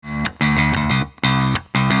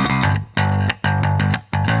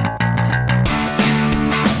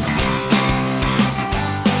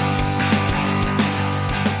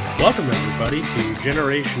everybody, to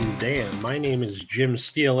Generation Dan. My name is Jim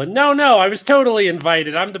Steele, and no, I was totally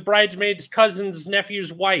invited. I'm the bridesmaid's cousin's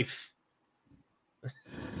nephew's wife.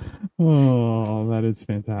 Oh, that is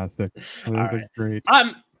fantastic. That is right. great.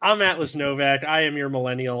 I'm Atlas Novak. I am your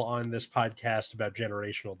millennial on this podcast about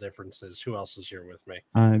generational differences. Who else is here with me?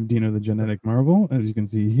 I'm Dino the Genetic Marvel, as you can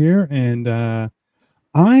see here, and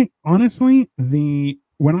I honestly,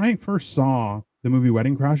 when I first saw the movie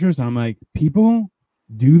Wedding Crashers, I'm like, people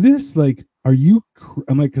do this? Like, are you?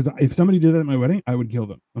 I'm like, because if somebody did that at my wedding, I would kill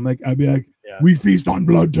them. I'd be like, we feast on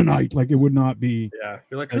blood tonight. Like, it would not be. Yeah,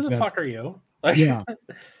 you're like, who the fuck are you? Like, yeah,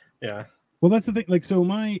 yeah. Well, that's the thing. Like, so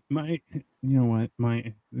my, you know what?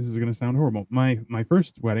 This is gonna sound horrible. My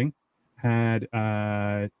first wedding had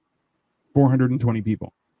 420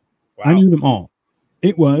 people. Wow. I knew them all.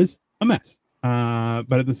 It was a mess.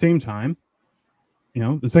 But at the same time,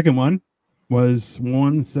 the second one was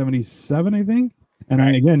 177, I think. And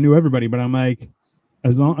right. I again knew everybody, but I'm like,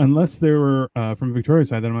 unless they were from Victoria's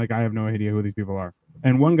side, then I'm like, I have no idea who these people are.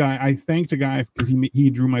 And one guy, I thanked a guy because he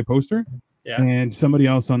drew my poster. Yeah. And somebody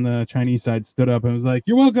else on the Chinese side stood up and was like,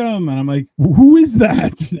 "You're welcome." And I'm like, "Who is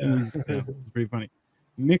that?" Yeah. It was pretty funny.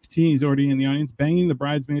 Mick T is already in the audience. Banging the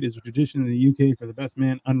bridesmaid is a tradition in the UK for the best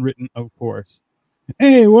man, unwritten, of course.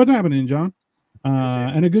 Hey, what's happening, John?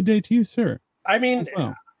 And a good day to you, sir. I mean,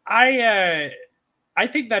 well. I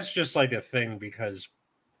think that's just like a thing because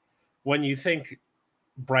when you think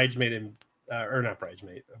bridesmaid and or not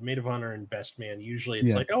bridesmaid, maid of honor and best man, usually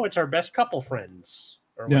it's like, oh, it's our best couple friends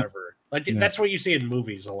or whatever. Like that's what you see in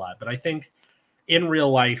movies a lot. But I think in real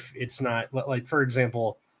life, it's not like, for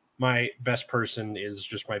example, my best person is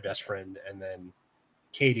just my best friend, and then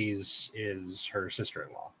Katie's is her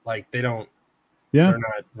sister-in-law. Like they're not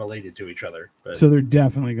related to each other. But so they're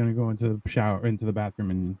definitely going to go into the bathroom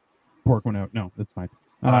and pork one out. No, that's fine.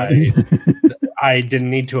 I didn't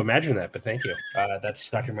need to imagine that, but thank you. That's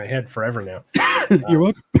stuck in my head forever now. You're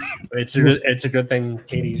welcome. It's a good thing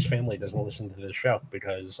Katie's family doesn't listen to this show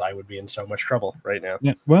because I would be in so much trouble right now.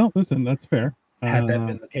 Yeah. Well, listen, that's fair. Had that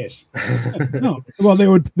been the case. No. Well, they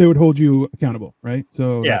would hold you accountable, right?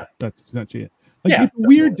 So yeah, that's essentially it. Like it's a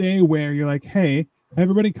weird day where you're like, hey,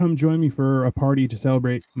 everybody come join me for a party to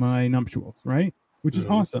celebrate my nuptials, right? Which is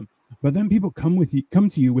awesome. But then people come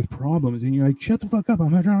to you with problems, and you're like, shut the fuck up! I'm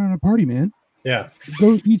not trying to run a party, man. Yeah.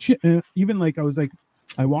 Go eat shit. And even like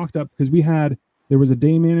I walked up because there was a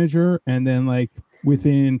day manager, and then like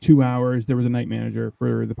within 2 hours there was a night manager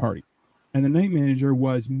for the party, and the night manager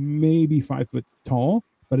was maybe 5 foot tall,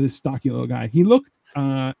 but a stocky little guy. He looked,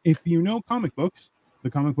 if you know comic books, the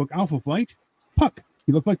comic book Alpha Flight, Puck.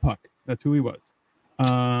 He looked like Puck. That's who he was.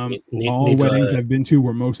 All weddings I've been to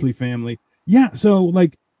were mostly family. Yeah. So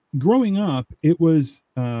like growing up, it was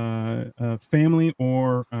family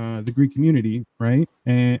or the Greek community, right?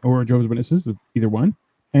 Or Jehovah's Witnesses, either one.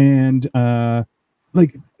 And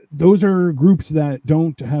like those are groups that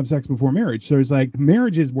don't have sex before marriage. So it's like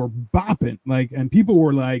marriages were bopping, like, and people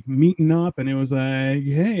were like meeting up, and it was like,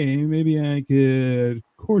 hey, maybe I could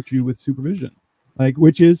court you with supervision, like,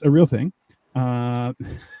 which is a real thing.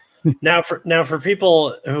 Now for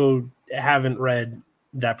people who haven't read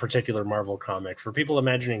that particular Marvel comic, for people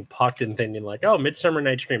imagining Puck and thinking like, oh, Midsummer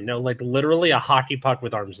Night's Dream, no, like literally a hockey puck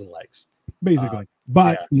with arms and legs, basically.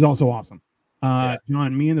 But he's also awesome.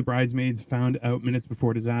 John, me and the bridesmaids found out minutes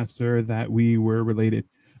before disaster that we were related.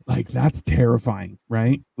 Like, that's terrifying,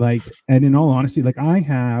 right? Like, and in all honesty, like I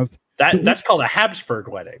have that's called a Habsburg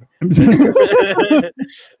wedding.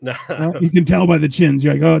 No. Well, you can tell by the chins.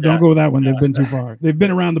 You're like, oh, don't go with that one. They've been too far. They've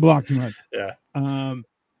been around the block too much. Yeah.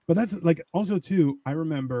 But that's like also too. I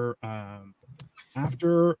remember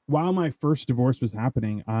while my first divorce was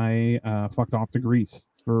happening, I fucked off to Greece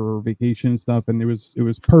for vacation stuff, and it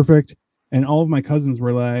was perfect. And all of my cousins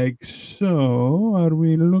were like, "So, are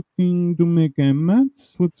we looking to make a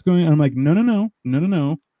mess? What's going on?" I'm like, No.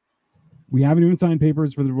 We haven't even signed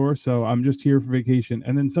papers for the divorce, so I'm just here for vacation.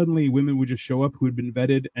 And then suddenly women would just show up who had been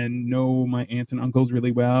vetted and know my aunts and uncles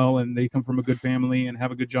really well, and they come from a good family and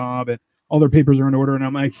have a good job, and all their papers are in order. And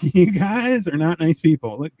I'm like, you guys are not nice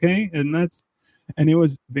people, okay? And it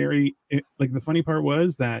was like the funny part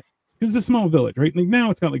was that because it's a small village, right? Like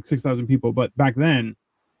now it's got like 6,000 people, but back then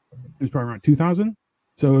it was probably around 2,000.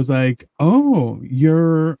 So it was like, oh,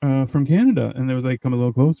 you're from Canada, and they was like, come a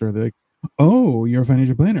little closer. They're like, oh, you're a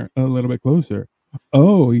financial planner, a little bit closer.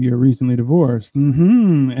 Oh, you're recently divorced.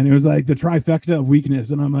 And it was like the trifecta of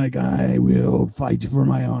weakness. And I'm like, I will fight for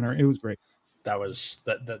my honor. It was great. That was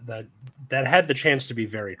that had the chance to be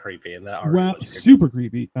very creepy, and that was super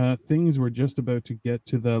creepy. Things were just about to get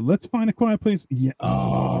to the let's find a quiet place. Yeah.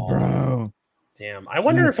 Oh, bro. Damn. I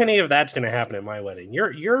wonder if any of that's going to happen at my wedding.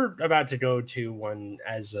 You're about to go to one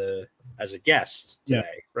as a guest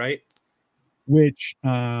today, right? Which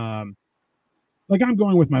like I'm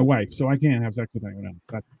going with my wife, so I can't have sex with anyone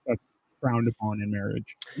else. That's frowned upon in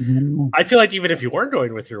marriage. I feel like even if you weren't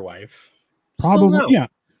going with your wife, probably no. Yeah.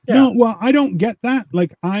 No, well, I don't get that.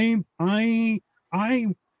 Like I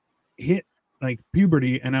hit like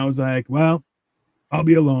puberty and I was like, well, I'll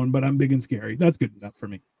be alone, but I'm big and scary. That's good enough for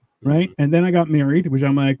me. Right. Mm-hmm. And then I got married, which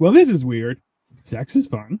I'm like, well, this is weird. Sex is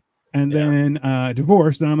fun. And then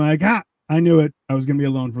divorced, and I'm like, I knew it. I was gonna be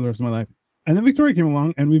alone for the rest of my life. And then Victoria came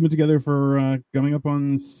along, and we've been together for coming up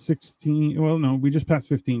on 16. Well, no, we just passed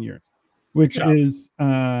 15 years, which is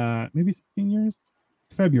maybe 16 years.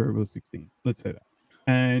 February was 16. Let's say that.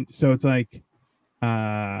 And so it's like,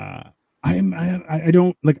 I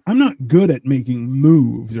don't like, I'm not good at making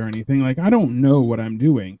moves or anything. Like, I don't know what I'm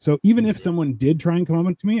doing. So even if someone did try and come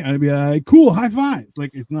up to me, I'd be like, cool, high five. Like,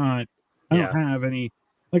 it's not, I don't have any,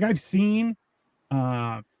 like, I've seen,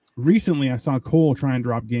 recently I saw Cole try and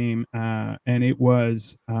drop game, and it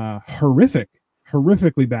was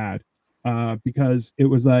horrifically bad, because it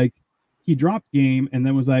was like he dropped game and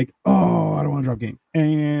then was like, oh, I don't want to drop game.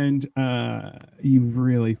 And he's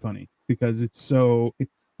really funny because it's so,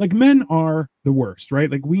 like, men are the worst,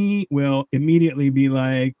 right? Like, we will immediately be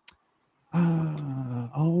like,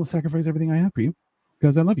 I'll sacrifice everything I have for you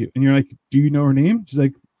because I love you. And you're like, do you know her name? She's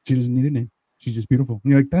like, she doesn't need a name. She's just beautiful.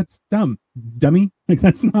 And you're like, that's dumb, dummy. Like,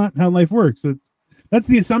 that's not how life works. That's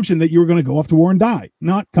the assumption that you were going to go off to war and die,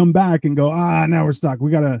 not come back and go, now we're stuck.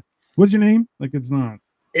 We gotta, what's your name? Like, it's not.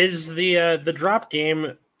 Is the drop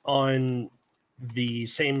game on the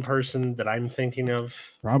same person that I'm thinking of?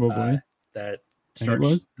 Probably. That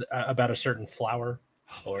starts about a certain flower.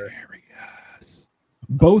 Hilarious.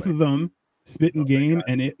 Both of them spitting game,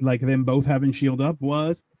 and it, like, them both having shield up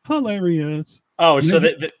was hilarious. Oh, so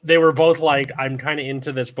they were both like, I'm kind of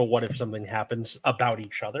into this, but what if something happens about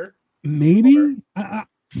each other? Maybe,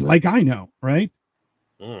 like, I know, right?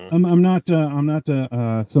 I'm not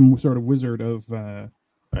some sort of wizard of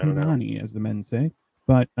Punani, as the men say,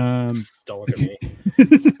 but don't look at me.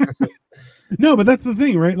 No, but that's the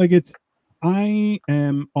thing, right? Like, I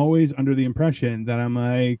am always under the impression that I'm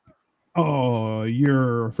like, oh,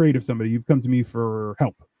 you're afraid of somebody. You've come to me for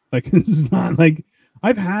help. Like, this is not like,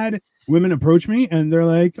 I've had women approach me and they're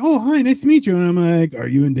like, oh, hi, nice to meet you. And I'm like, are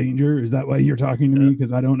you in danger? Is that why you're talking to me?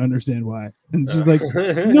 Because I don't understand why. And she's like,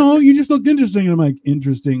 no, you just looked interesting. And I'm like,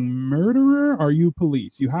 interesting murderer? Are you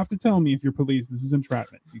police? You have to tell me if you're police. This is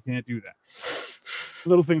entrapment. You can't do that.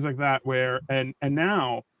 Little things like that where, and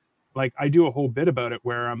now, like, I do a whole bit about it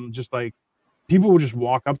where I'm just like, people will just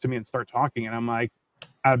walk up to me and start talking. And I'm like,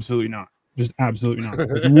 absolutely not. Just absolutely not.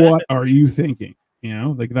 Like, what are you thinking? You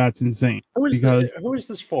know, like, that's insane. Who is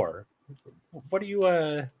this for? What are you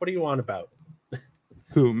on about?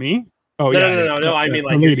 Who, me? Oh, no. I mean,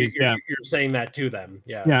 like, you're saying that to them.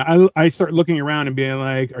 Yeah. I start looking around and being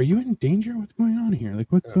like, are you in danger? What's going on here?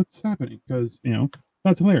 Like, what's happening? Because, you know,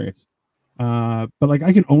 that's hilarious. But, like,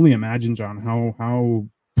 I can only imagine, John, how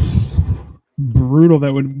brutal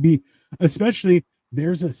that would be. Especially,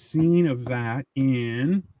 there's a scene of that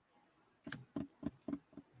in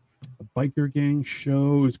a biker gang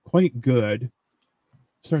show. Is quite good.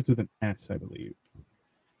 Starts with an S, I believe.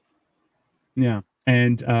 Yeah.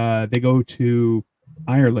 And they go to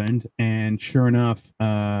Ireland, and sure enough,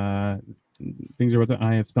 things are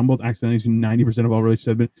I have stumbled accidentally to 90% of all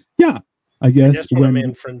relationships. Yeah, I guess when a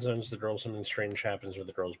man friend zones the girl, something strange happens with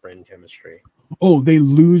the girl's brain chemistry. Oh, they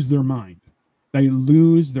lose their mind. They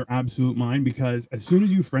lose their absolute mind, because as soon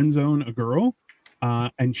as you friend zone a girl,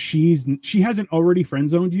 and she hasn't already friend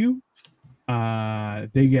zoned you,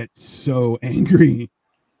 they get so angry.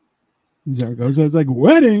 There goes. So it's like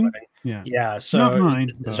wedding. Yeah. So not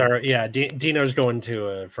mine. Dino's going to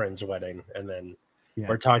a friend's wedding, and then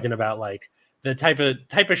we're talking about, like, the type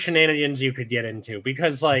of shenanigans you could get into,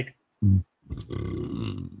 because, like,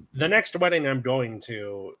 the next wedding I'm going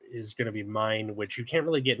to is going to be mine, which you can't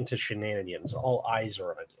really get into shenanigans. All eyes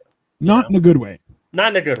are on you. Not in a good way. Not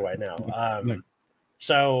in a good way. No.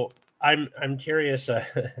 So I'm curious.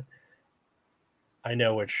 I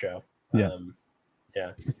know which show. Yeah.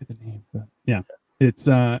 I forget the name, but yeah. It's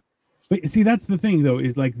but see, that's the thing though,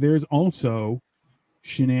 is like, there's also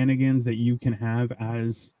shenanigans that you can have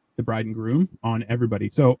as the bride and groom on everybody.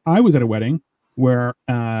 So I was at a wedding where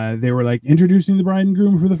they were like introducing the bride and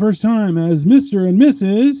groom for the first time as Mr. and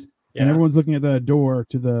Mrs. And everyone's looking at the door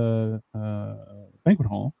to the banquet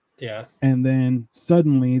hall. Yeah. And then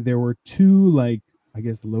suddenly there were two, like, I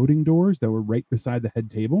guess, loading doors that were right beside the head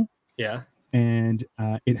table. Yeah. and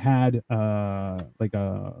it had like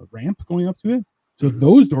a ramp going up to it. So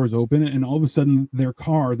those doors open, and all of a sudden their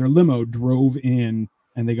limo drove in,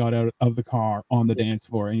 and they got out of the car on the dance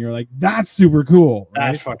floor, and you're like, that's super cool,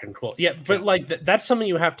 right? That's fucking cool. Yeah, but like that's something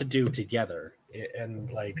you have to do together,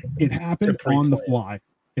 and like it happened on the fly.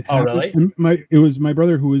 It happened, really? It was my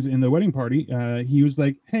brother who was in the wedding party. He was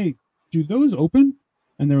like, "Hey, do those open?"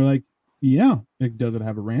 And they were like, "Yeah." Like, does it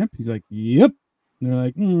have a ramp? He's like, "Yep." And they're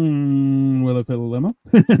like, "Will it fit a limo?"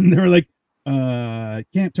 And they were like,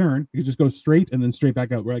 "Can't turn. You just go straight and then straight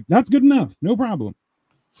back out." We're like, "That's good enough. No problem."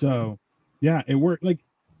 So, yeah, it worked. Like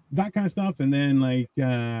that kind of stuff. And then like,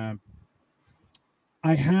 I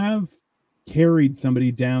have carried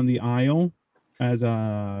somebody down the aisle as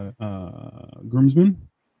a groomsman,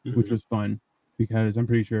 which was fun because I'm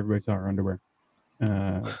pretty sure everybody saw our underwear.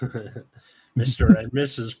 Mr. and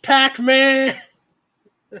Mrs. Pac-Man.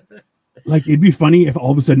 Like it'd be funny if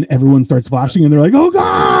all of a sudden everyone starts flashing and they're like, "Oh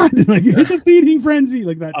God!" Like it's a feeding frenzy,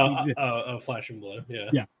 like that. Flash and blow.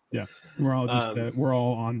 Yeah. We're all just we're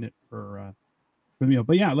all on it for the meal.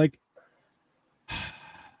 But yeah, like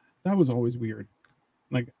that was always weird.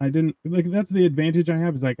 Like I didn't like that's the advantage I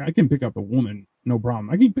have is like I can pick up a woman, no problem.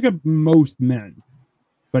 I can pick up most men,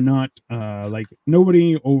 but not like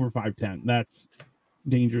nobody over 5'10". That's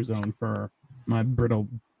danger zone for my brittle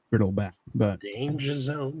back. But danger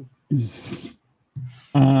zone.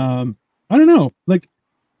 I don't know. Like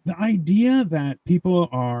the idea that people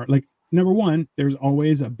are like, number one, there's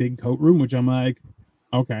always a big coat room, which I'm like,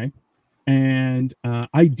 okay. And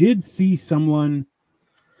I did see someone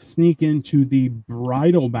sneak into the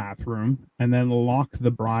bridal bathroom and then lock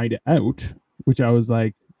the bride out, which I was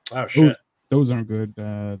like, oh shit, those aren't good.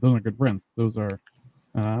 Those aren't good friends. Those are,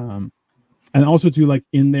 and also too, like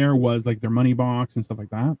in there was like their money box and stuff like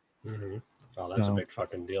that. Oh, that's a big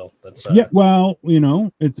fucking deal. That's yeah. Well, you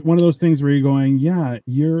know, it's one of those things where you're going, yeah,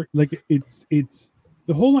 you're like, it's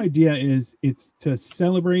the whole idea is it's to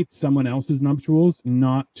celebrate someone else's nuptials,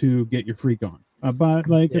 not to get your freak on. But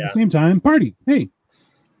like at the same time, party. Hey.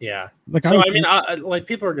 Yeah. Like so, I mean, like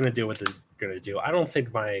people are gonna do what they're gonna do. I don't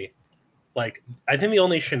think I think the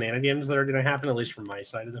only shenanigans that are gonna happen, at least from my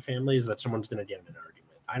side of the family, is that someone's gonna get in an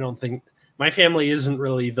argument. I don't think my family isn't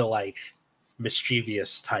really the like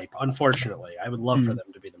mischievous type. Unfortunately, I would love for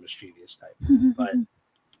them to be the mischievous type, but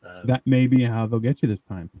that may be how they'll get you this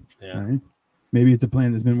time. Yeah. Right? Maybe it's a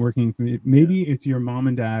plan that's been working. Maybe it's your mom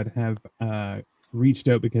and dad have reached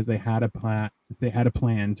out because they had a plan. They had a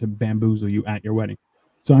plan to bamboozle you at your wedding.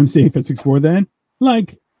 So I'm safe at 6'4" then.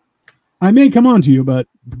 Like, I may come on to you, but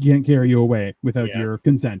can't carry you away without your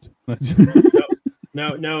consent.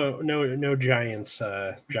 No giant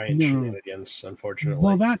shenanigans, unfortunately.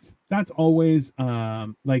 Well, that's always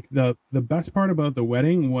like the best part about the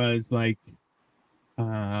wedding was like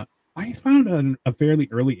I found at a fairly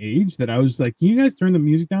early age that I was like, can you guys turn the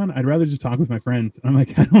music down? I'd rather just talk with my friends. And I'm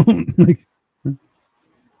like, I don't like.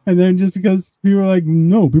 And then just because people are like,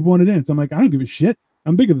 no, people want to dance. I'm like, I don't give a shit.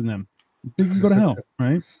 I'm bigger than them. They can go to hell,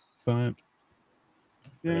 right? But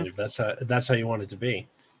yeah, I mean, if that's how you want it to be,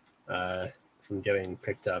 from getting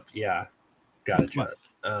picked up. Yeah, got it.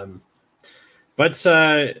 But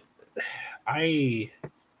I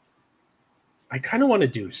kind of want to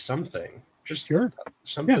do something. Just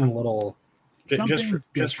something little,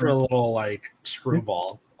 just for a little like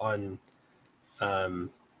screwball on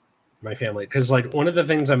my family, because like one of the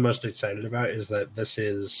things I'm most excited about is that this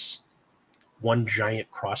is one giant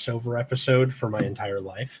crossover episode for my entire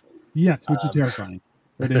life. Yes, which is terrifying.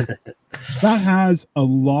 It is. That has a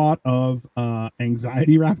lot of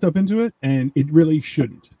anxiety wrapped up into it, and it really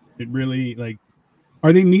shouldn't. It really like.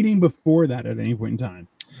 Are they meeting before that at any point in time,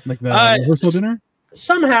 like the rehearsal dinner?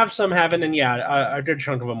 Some have, some haven't, and yeah, a good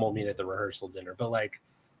chunk of them will meet at the rehearsal dinner. But like,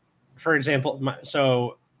 for example,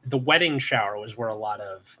 so the wedding shower was where a lot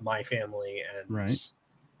of my family and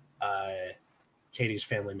Katie's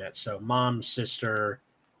family met. So mom, sister,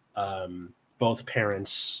 both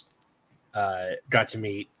parents got to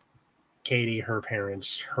meet Katie, her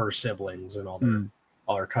parents, her siblings, and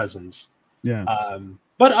all her cousins. Yeah.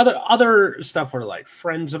 But other stuff were like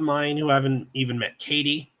friends of mine who haven't even met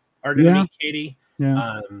Katie are going to meet Katie.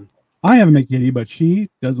 Yeah. I haven't met Katie, but she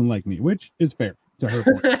doesn't like me, which is fair to her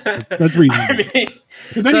point. That's reasonable. I mean,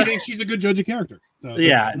 if anything, she's a good judge of character. So.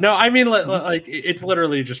 Yeah. No, I mean, like it's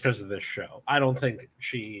literally just because of this show. I don't think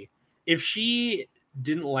if she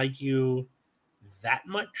didn't like you that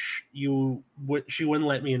much, she wouldn't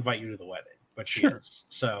let me invite you to the wedding. But she is.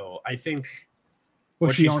 So I think.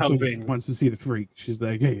 Well, she also wants to see the freak. She's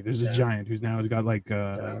like, hey, there's this giant who's now got like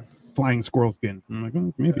flying squirrel skin. I'm like,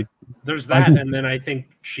 oh, maybe. There's that, and then I think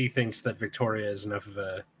she thinks that Victoria is enough of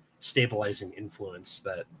a stabilizing influence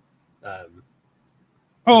that.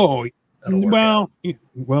 Well,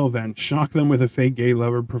 then shock them with a fake gay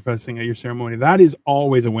lover professing at your ceremony. That is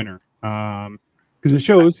always a winner, because it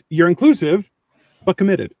shows you're inclusive but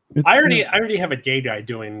committed. I already have a gay guy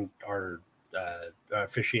doing our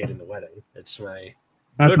officiating the wedding. It's my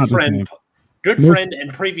good friend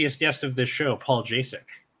and previous guest of this show, Paul Jasek.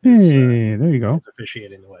 Hey, there you go.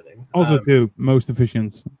 Officiating the wedding. Also, too, most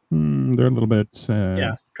officiants, they're a little bit.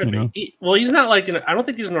 Could be. He's not like I don't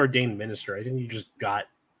think he's an ordained minister. I think he just got.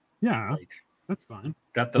 Yeah, that's fine.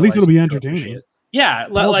 Got the At least it'll be entertaining. Yeah,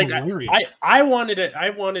 I wanted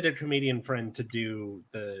a comedian friend to do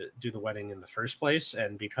the wedding in the first place,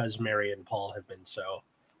 and because Mary and Paul have been so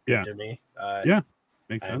good to me,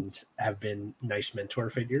 makes sense, and have been nice mentor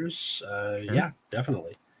figures. Sure. Yeah,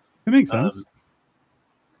 definitely, it makes sense.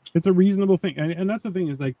 It's a reasonable thing, and that's the thing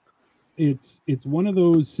is like, it's one of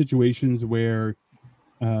those situations where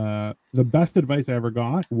the best advice I ever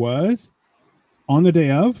got was on the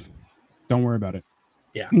day of, don't worry about it.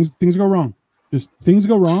 Yeah, things go wrong. Just things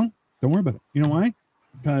go wrong. Don't worry about it. You know why?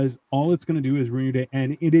 Because all it's going to do is ruin your day,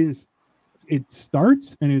 and it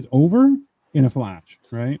starts and is over in a flash,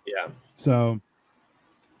 right? Yeah. So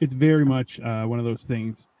it's very much one of those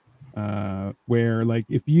things where, like,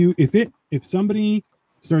 if somebody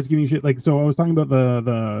starts giving you shit, like, so I was talking about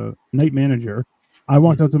the night manager. I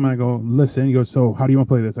walked up to him and I go, listen. He goes, so how do you want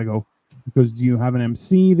to play this? I go, because do you have an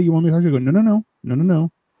MC that you want me to talk to? I go,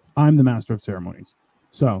 no. I'm the master of ceremonies.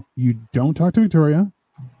 So you don't talk to Victoria.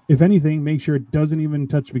 If anything, make sure it doesn't even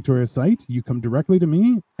touch Victoria's site. You come directly to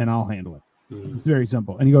me and I'll handle it. It's very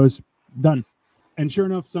simple. And he goes, done. And sure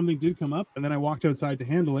enough, something did come up. And then I walked outside to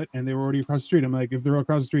handle it and they were already across the street. I'm like, if they're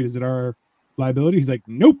across the street, is it our liability? He's like,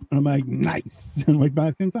 nope. And I'm like, nice. And like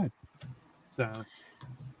back inside. So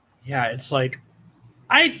yeah, it's like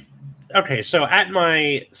so at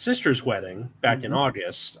my sister's wedding back in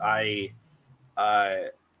August, I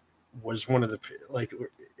was one of the, like,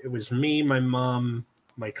 it was me, my mom,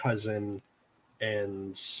 my cousin,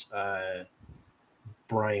 and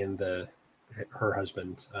Brian, her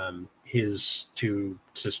husband, his two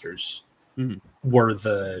sisters were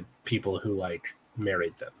the people who like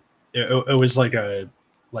married them. It was like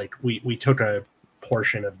we took a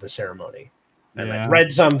portion of the ceremony and like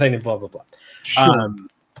read something and blah blah blah. Sure.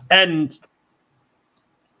 And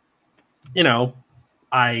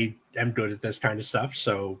I am good at this kind of stuff,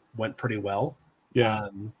 so went pretty well. Yeah.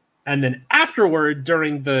 And then afterward,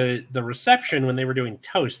 during the reception, when they were doing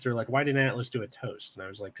toast, they're like, "Why didn't Atlas do a toast?" And I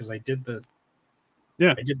was like, "Because I did the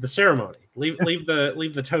ceremony. Leave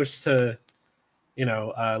the toast to,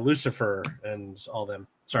 Lucifer and all them."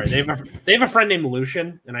 Sorry, they have a friend named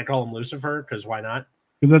Lucian, and I call him Lucifer because why not?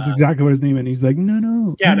 Because that's exactly what his name is. And he's like,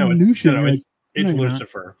 no. Yeah, no, Lucian. It's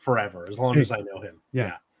Lucifer forever, as long as I know him.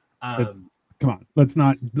 Yeah. Come on, let's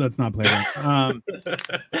not play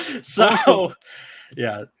that. So,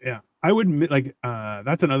 yeah. I would admit, like,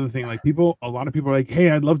 that's another thing. Like, a lot of people are like,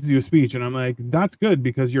 "Hey, I'd love to do a speech," and I'm like, "That's good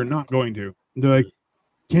because you're not going to." They're like,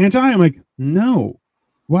 "Can't I?" I'm like, "No.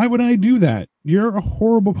 Why would I do that? You're a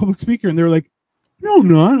horrible public speaker." And they're like, "No, I'm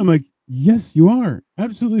not." I'm like, "Yes, you are.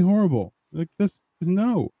 Absolutely horrible. Like, this is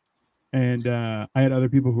no." And I had other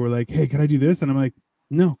people who were like, "Hey, can I do this?" And I'm like,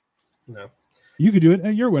 "No. You could do it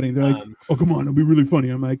at your wedding." They're like, "Oh, come on, it'll be really funny."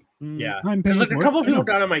 I'm like, "Yeah." I'm paying like a couple of people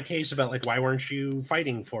got on my case about like, why weren't you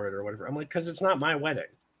fighting for it or whatever. I'm like, because it's not my wedding.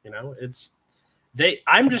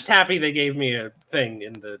 I'm just happy they gave me a thing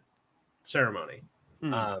in the ceremony.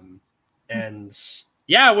 And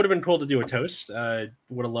yeah, it would have been cool to do a toast.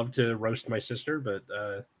 Would have loved to roast my sister, but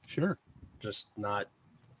sure, just not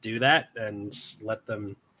do that and let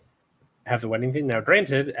them have the wedding thing. Now,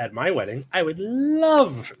 granted, at my wedding, I would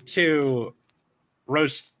love to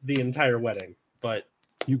roast the entire wedding, but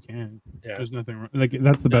you can. Yeah. There's nothing wrong. Like,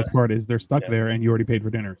 that's the best part is they're stuck there and you already paid for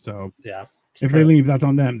dinner. So yeah, if they leave, that's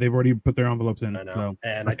on them. They've already put their envelopes in. I know. So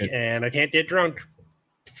I can't get drunk.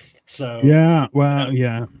 So yeah, well,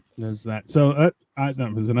 yeah, there's that. So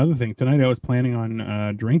that was another thing. Tonight I was planning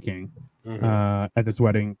on drinking at this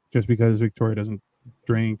wedding just because Victoria doesn't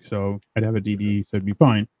drink, so I'd have a DD, so it'd be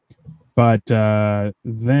fine. But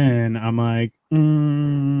then I'm like,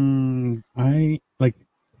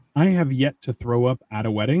 I have yet to throw up at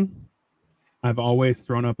a wedding. I've always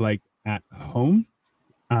thrown up like at home,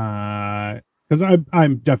 because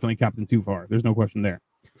I'm definitely Captain Too Far. There's no question there.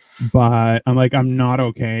 But I'm like, I'm not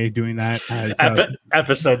okay doing that as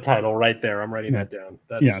episode title right there. I'm writing that down.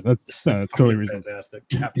 That's totally reasonable. Fantastic.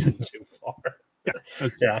 Captain Too Far.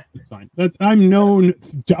 That's fine. I'm known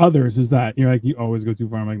to others is that you're like, you always go too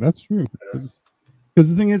far. I'm like, that's true. Because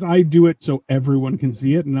the thing is, I do it so everyone can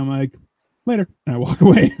see it, and I'm like, later, and I walk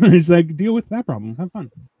away. It's like, deal with that problem, have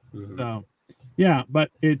fun. Mhm. So yeah,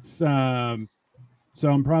 but it's so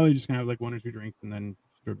I'm probably just gonna have like 1 or 2 drinks and then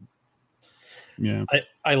yeah.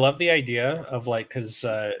 I love the idea of like, because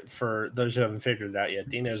for those who haven't figured it out yet,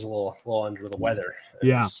 Dino's a little under the weather and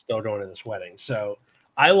Yeah. is still going to this wedding. So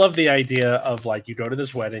I love the idea of like, you go to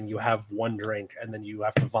this wedding, you have 1 drink, and then you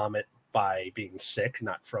have to vomit by being sick,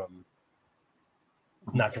 not from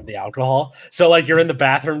the alcohol. So like, you're in the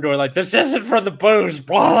bathroom door like, this isn't from the booze.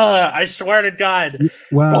 Blah, I swear to God.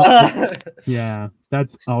 Well, Blah. yeah,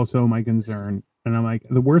 that's also my concern. And I'm like,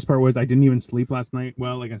 the worst part was I didn't even sleep last night.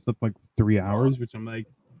 Well, like I slept like 3 hours, which I'm like,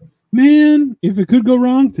 man, if it could go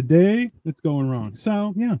wrong today, it's going wrong.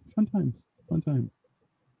 So yeah, fun times.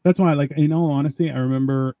 That's why, like, in all honesty, I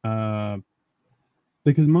remember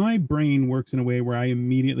because my brain works in a way where I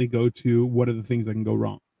immediately go to what are the things that can go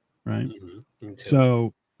wrong, right? Mm-hmm.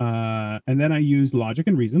 So and then I use logic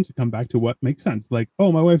and reason to come back to what makes sense. Like,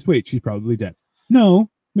 oh, my wife's she's probably dead. No,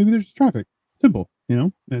 maybe there's traffic. Simple,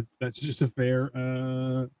 that's just a fair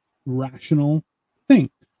rational thing.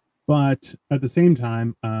 But at the same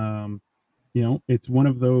time, it's one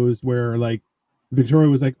of those where like Victoria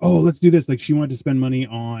was like, oh, let's do this. Like, she wanted to spend money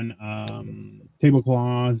on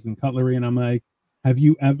tablecloths and cutlery, and I'm like, have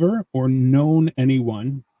you ever or known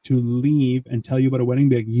anyone to leave and tell you about a wedding,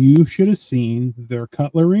 be like, you should have seen their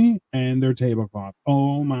cutlery and their tablecloth.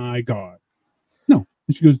 Oh my God. No.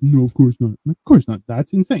 And she goes, no, of course not. Like, of course not.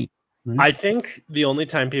 That's insane. Right? I think the only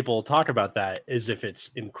time people talk about that is if it's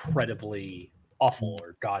incredibly awful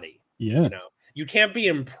or gaudy. Yeah. You can't be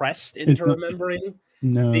impressed into remembering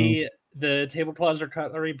the tablecloths or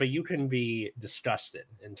cutlery, but you can be disgusted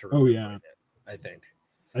into remembering it, I think.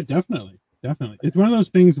 Definitely. It's one of those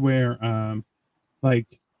things where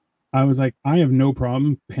like I was like, I have no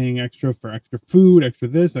problem paying extra for extra food, extra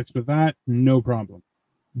this, extra that, no problem.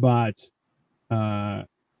 But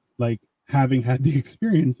like having had the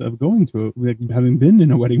experience of going to it, like having been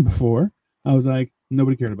in a wedding before, I was like,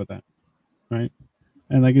 nobody cared about that, right?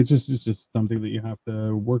 And like it's just something that you have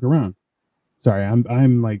to work around. Sorry,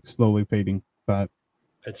 I'm like slowly fading, but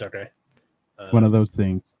it's okay. One of those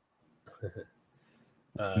things.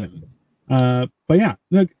 But yeah,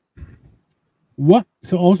 look. What?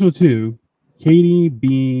 So also too, Katie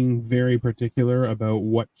being very particular about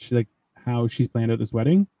what how she's planned out this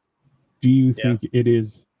wedding. Do you think it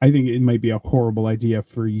is? I think it might be a horrible idea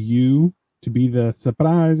for you to be the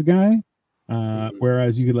surprise guy,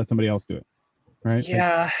 whereas you could let somebody else do it, right?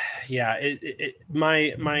 Yeah,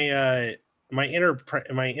 my inner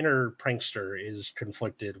prankster is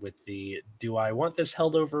conflicted with the, do I want this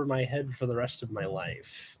held over my head for the rest of my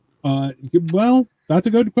life? Well, that's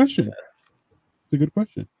a good question. Yeah. It's a good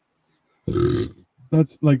question.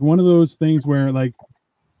 That's like one of those things where like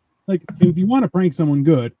if you want to prank someone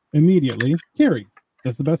good immediately, Carrie.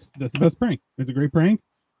 That's the best prank. It's a great prank,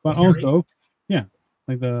 but also, yeah,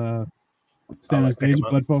 like the stand on stage,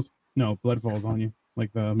 blood falls on you,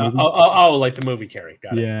 like the movie. Like the movie Carrie.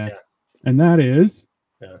 Got it. Yeah, and that is,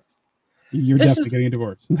 you're definitely getting a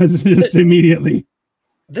divorce. That's just immediately.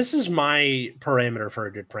 This is my parameter for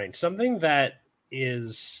a good prank. Something that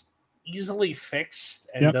is easily fixed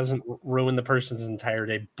and doesn't ruin the person's entire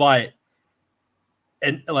day, but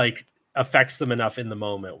like affects them enough in the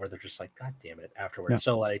moment where they're just like, God damn it, afterwards. Yeah.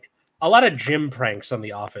 So like a lot of gym pranks on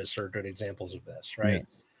The Office are good examples of this, right?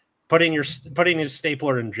 Yes. Putting your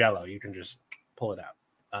stapler in Jell-O, you can just pull it out.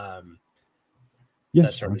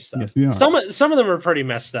 That sort of stuff. Yes, some of them are pretty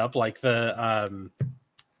messed up, like the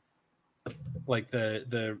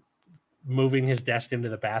moving his desk into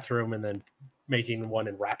the bathroom and then making one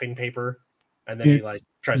in wrapping paper, and then he like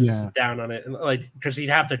tries to sit down on it, and like because he'd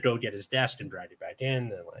have to go get his desk and drag it back in,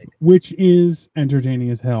 and like, which is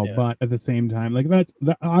entertaining as hell, but at the same time, like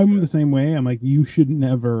I'm the same way. I'm like, you should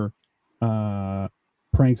never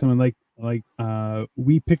prank someone. Like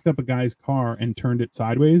we picked up a guy's car and turned it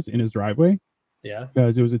sideways in his driveway. Yeah,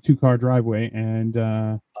 because it was a 2-car driveway, and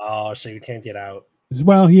so you can't get out.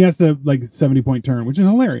 Well, he has to like 70-point turn, which is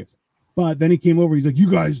hilarious. But then he came over. He's like,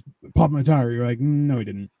 "You guys popped my tire." You're like, "No, he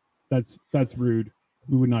didn't. That's rude.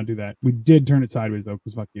 We would not do that. We did turn it sideways though,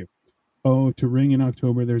 because fuck you." Oh, to Ring in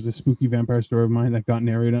October, there's a spooky vampire story of mine that got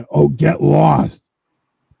narrated. Oh, get lost.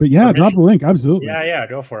 But yeah, drop the link. Absolutely. Yeah,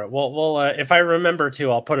 go for it. Well, if I remember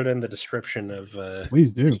to, I'll put it in the description of.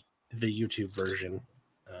 Please do. The YouTube version.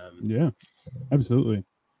 Yeah, absolutely.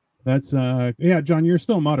 That's John, you're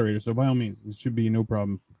still a moderator, so by all means, it should be no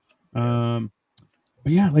problem.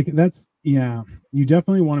 But yeah, like you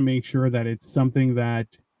definitely want to make sure that it's something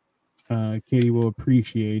that Katie will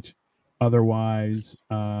appreciate. Otherwise,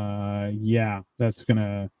 that's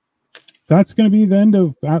gonna that's going to be the end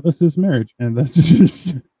of Atlas's marriage, and that's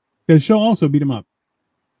just because she'll also beat him up.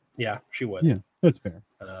 Yeah, she would. Yeah, that's fair.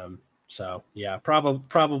 So yeah,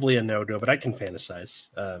 probably a no-go, but I can fantasize.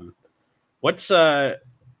 What's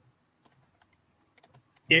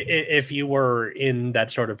if you were in that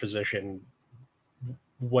sort of position,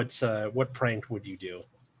 what prank would you do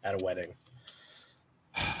at a wedding?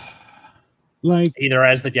 Like either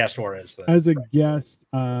as the guest or as a guest,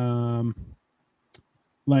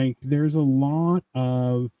 like there's a lot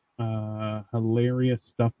of hilarious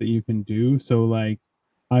stuff that you can do. So like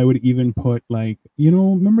I would even put like,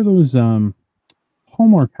 remember those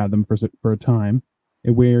Hallmark had them for a time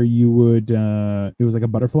where you would it was like a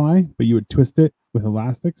butterfly, but you would twist it with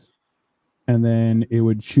elastics and then it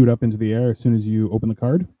would shoot up into the air as soon as you open the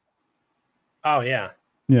card. Oh yeah.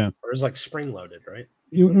 Yeah. Or it was like spring loaded, right?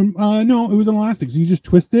 No, it was an elastic. So you just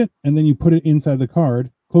twist it and then you put it inside the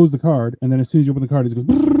card, close the card, and then as soon as you open the card, it goes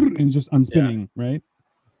and it's just unspinning, right?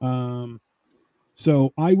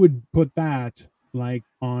 So I would put that like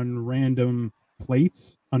on random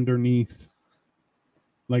plates underneath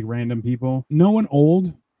like random people. No one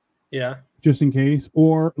old. Yeah. Just in case.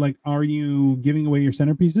 Or like, are you giving away your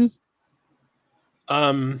centerpieces?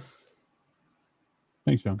 Thanks,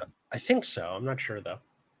 John. I think so. I'm not sure though.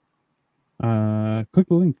 Click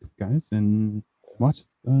the link, guys, and watch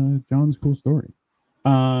John's cool story.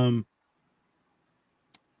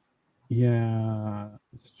 Yeah,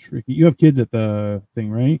 it's tricky. You have kids at the thing,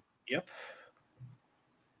 right? Yep.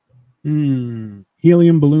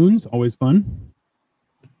 Helium balloons, always fun.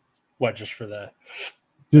 What, just for the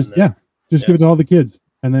give it to all the kids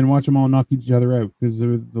and then watch them all knock each other out because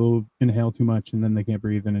they'll inhale too much and then they can't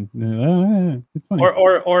breathe and it's funny.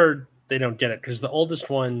 Or they don't get it because the oldest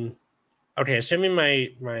one. Okay, assuming my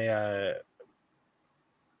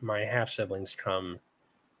half siblings come,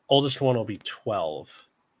 oldest one will be 12.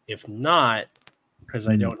 If not, because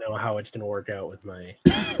I don't know how it's going to work out with my,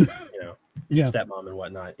 stepmom and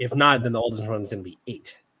whatnot. If not, then the oldest one's going to be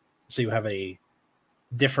 8. So you have a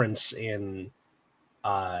difference in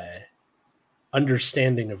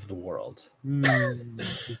understanding of the world.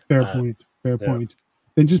 Fair point.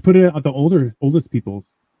 Then just put it at the oldest people's,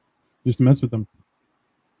 just to mess with them.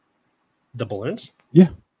 The balloons? Yeah.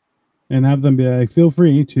 And have them be like, feel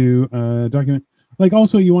free to document. Like,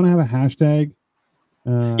 also, you want to have a hashtag.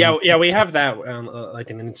 Yeah, we have that, like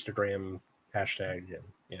an Instagram hashtag.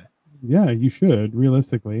 Yeah, you should,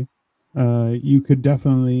 realistically. You could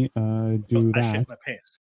definitely do that. I shit my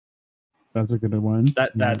pants. That's a good one.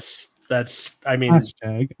 That's I mean,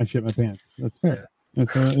 hashtag I shit my pants. That's fair. Yeah.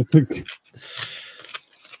 It's a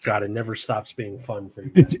God, it never stops being fun for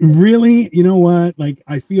you. It's really, you know what? Like,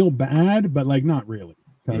 I feel bad, but like not really.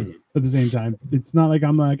 Because at the same time, it's not like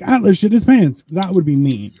I'm like, Atlas shit his pants. That would be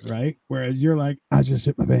mean, right? Whereas you're like, I just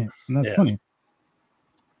shit my pants. And that's funny.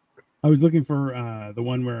 I was looking for the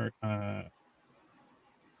one where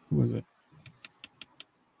who was it?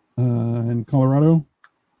 In Colorado.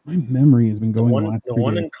 My memory has been going the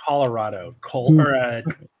one in Colorado. Cole or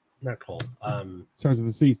not Cole. Starts with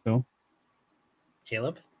a C still.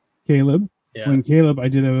 Caleb. Yeah. When Caleb, I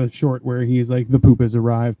did a short where he's like, the poop has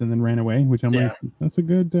arrived and then ran away, which I'm like, that's a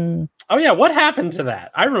good. Oh yeah, what happened to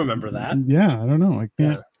that? I remember that. Yeah, I don't know. I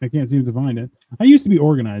can't seem to find it. I used to be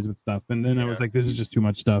organized with stuff, and then I was like, this is just too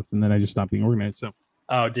much stuff, and then I just stopped being organized. So.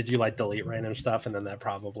 Oh, did you like delete random stuff, and then that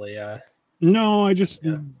probably? No, I just.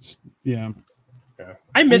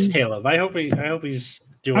 I miss Caleb. I hope he's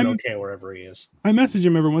doing okay wherever he is. I message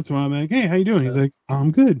him every once in a while. I'm like, hey, how you doing? He's like,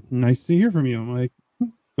 I'm good. Nice to hear from you. I'm like,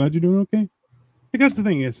 glad you're doing okay. Like, that's the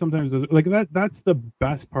thing is sometimes like that's the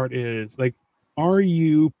best part is like, how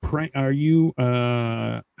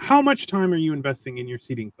much time are you investing in your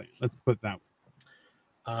seating plan? Let's put it that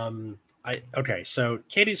way. So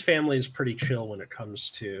Katie's family is pretty chill when it comes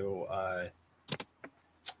to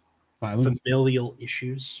familial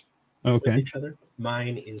issues with each other.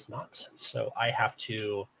 Mine is not. So I have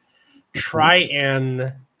to try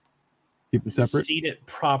and keep it separate, seat it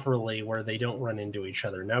properly where they don't run into each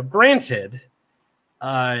other. Now, granted,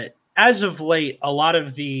 as of late, a lot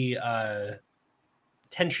of the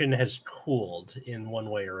tension has cooled in one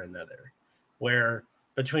way or another. Where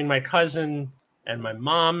between my cousin and my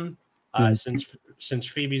mom, since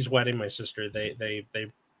Phoebe's wedding, my sister, they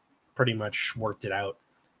pretty much worked it out.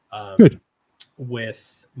 Good.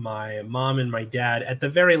 With my mom and my dad, at the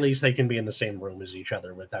very least, they can be in the same room as each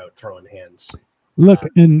other without throwing hands. Look,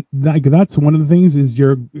 and that's one of the things is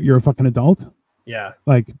you're a fucking adult. Yeah.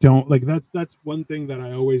 Like, don't like that's one thing that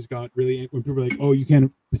I always got really when people are like, oh, you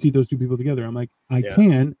can't see those two people together. I'm like, I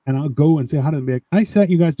can, and I'll go and say hi to them. Be like, I sat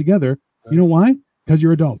you guys together. You know why? Because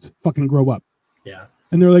you're adults. Fucking grow up. Yeah.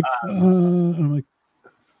 And they're like, and I'm like,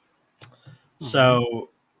 so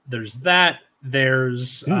there's that.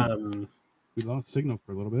 There's we lost signal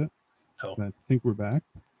for a little bit. Oh, I think we're back.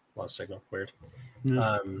 Lost signal. Weird.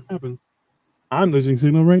 Yeah, happens. I'm losing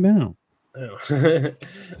signal right now. Oh.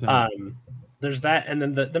 There's that, and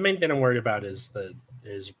then the main thing I'm worried about is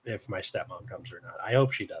if my stepmom comes or not. I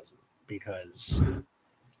hope she doesn't, because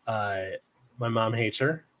my mom hates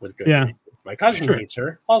her with good reason. My cousin hates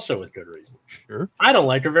her also with good reason. Sure. I don't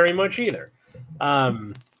like her very much either.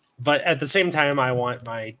 But at the same time, I want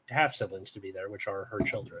my half siblings to be there, which are her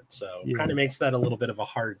children. So it kind of makes that a little bit of a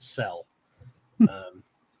hard sell.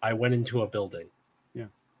 I went into a building. Yeah.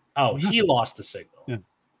 Oh, he lost a signal. Yeah.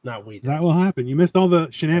 Not we did. That will happen. You missed all the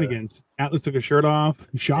shenanigans. Atlas took a shirt off,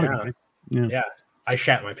 shot a guy. Yeah. I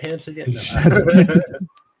shat my pants again.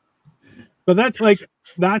 But that's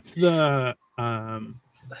the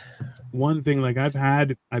one thing. Like I've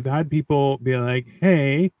had people be like,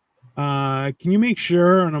 "Hey, can you make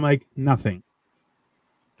sure?" And I'm like, "Nothing.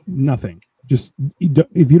 Just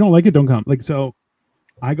if you don't like it, don't come." Like, so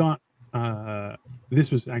I got this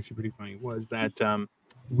was actually pretty funny. Was that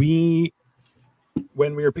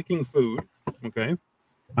when we were picking food, okay,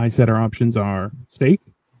 I said our options are steak,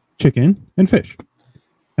 chicken, and fish.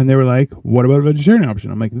 And they were like, "What about a vegetarian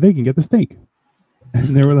option?" I'm like, "They can get the steak."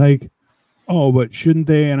 And they were like, "Oh, but shouldn't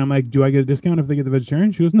they?" And I'm like, "Do I get a discount if they get the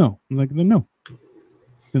vegetarian?" She goes, "No." I'm like, "Then no.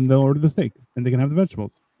 Then they'll order the steak and they can have the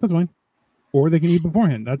vegetables. That's fine. Or they can eat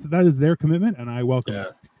beforehand. That is their commitment, and I welcome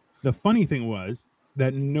it." The funny thing was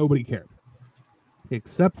that nobody cared.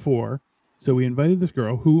 Except for, so we invited this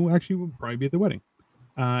girl who actually would probably be at the wedding.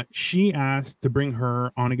 She asked to bring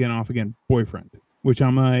her on again, off again boyfriend, which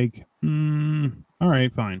I'm like, all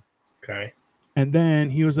right, fine. Okay. And then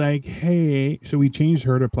he was like, "Hey," so we changed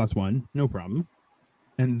her to +1, no problem.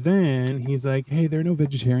 And then he's like, "Hey, there are no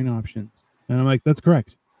vegetarian options." And I'm like, "That's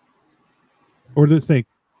correct. Order the steak."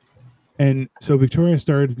 And so Victoria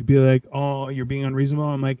started to be like, "Oh, you're being unreasonable."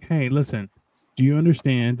 I'm like, "Hey, listen, do you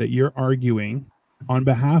understand that you're arguing on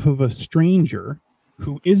behalf of a stranger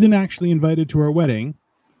who isn't actually invited to our wedding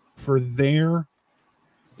for their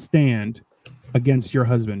stand against your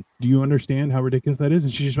husband? Do you understand how ridiculous that is?"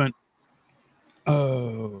 And she just went,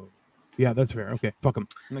 "Oh, yeah, that's fair. Okay, fuck him."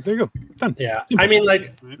 I'm like, "There you go. Done." Yeah. Simple. I mean,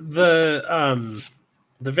 like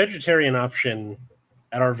the vegetarian option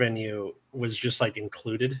at our venue was just like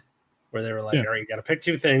included, where they were like, "All right, you got to pick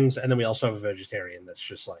 2 things, and then we also have a vegetarian that's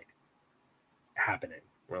just like happening."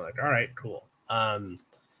 We're like, "All right, cool."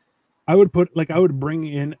 I would bring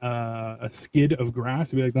in a skid of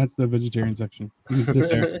grass and be like, "That's the vegetarian section. You can sit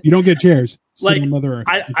there. You don't get chairs." Like, Mother Earth.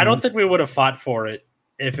 I don't think we would have fought for it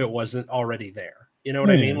if it wasn't already there. You know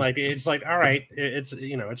what I mean? Like, it's like, all right, it's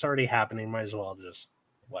it's already happening. Might as well just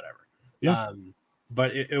whatever. Yeah.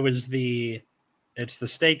 But it was it's the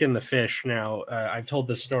steak and the fish. Now, I've told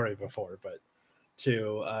this story before, but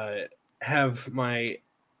to have my,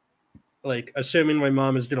 like, assuming my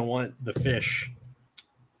mom is going to want the fish,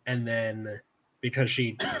 and then because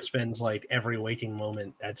she spends like every waking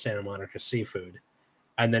moment at Santa Monica Seafood,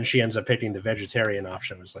 and then she ends up picking the vegetarian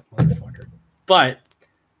option, I was like, motherfucker. But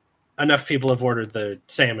enough people have ordered the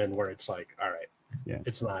salmon where it's like, all right,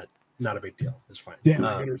 it's not a big deal. It's fine. Damn,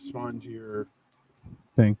 I gotta respond to your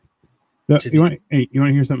thing. You want to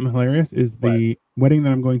hear something hilarious? Is the wedding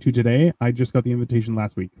that I'm going to today? I just got the invitation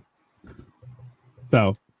last week.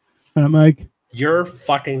 So, and I'm like, "You're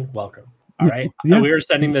fucking welcome." All right. Yeah. We were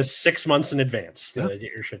sending this 6 months in advance to get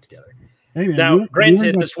your shit together. Hey, man, now,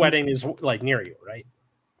 granted, this wedding is like near you, right?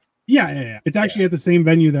 Yeah. It's actually at the same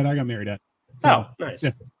venue that I got married at. So, nice.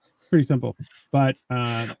 Yeah, pretty simple. But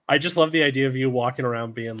I just love the idea of you walking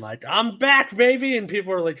around being like, "I'm back, baby," and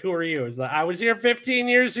people are like, "Who are you?" It's like, "I was here 15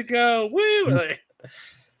 years ago." Woo!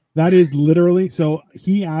 That is literally. So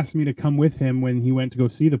he asked me to come with him when he went to go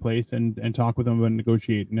see the place and talk with him and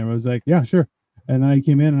negotiate. And I was like, "Yeah, sure." And then I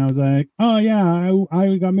came in and I was like, "Oh yeah,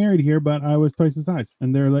 I got married here, but I was twice the size."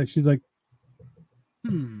 And they're like, she's like,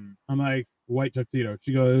 I'm like, "White tuxedo."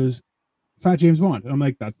 She goes, "Fat James Bond." And I'm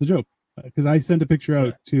like, "That's the joke." Because I sent a picture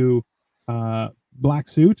out to black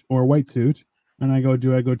suit or white suit. And I go,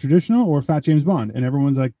 "Do I go traditional or Fat James Bond?" And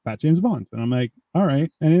everyone's like, "Fat James Bond." And I'm like, "All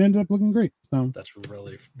right." And it ended up looking great. So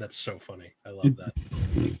that's so funny. I love that.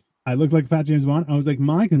 I looked like Fat James Bond. I was like,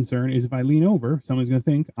 my concern is if I lean over, someone's going to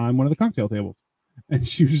think I'm one of the cocktail tables. And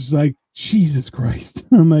she was just like, "Jesus Christ."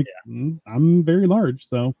 I'm like, I'm very large.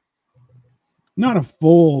 So not a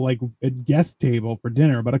full, like, a guest table for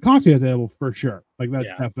dinner, but a cocktail table for sure. Like, that's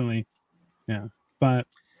definitely, But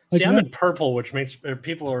like, see, I'm in purple, which makes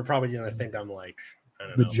people are probably going to think I'm like, I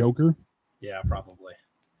don't know, the Joker. Yeah, probably.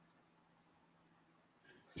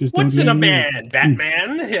 Just What's don't in do a anything. man,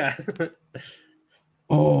 Batman? Yeah.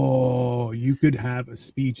 Oh, you could have a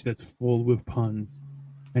speech that's full with puns,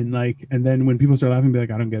 and then when people start laughing, be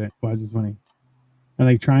like, I don't get it. Why is this funny? And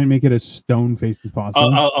like try and make it as stone faced as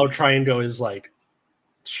possible. I'll try and go as like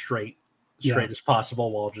straight as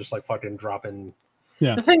possible while just like fucking dropping.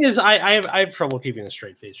 Yeah. The thing is, I have trouble keeping a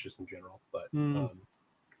straight face just in general, but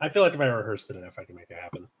I feel like if I rehearsed it enough, I can make it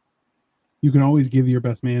happen. You can always give your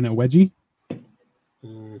best man a wedgie.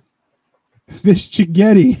 Fish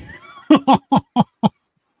spaghetti.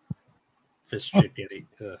 Fish spaghetti.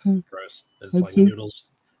 Gross. It's like noodles.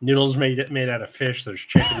 Noodles made out of fish. There's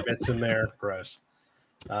chicken bits in there. Gross.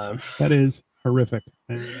 That is horrific.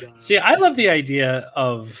 And, see, I love the idea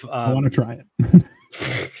of. I want to try it.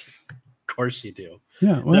 Of course you do.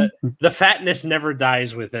 Yeah. Well, the fatness never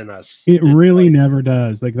dies within us. It really never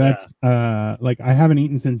does. Like that's like I haven't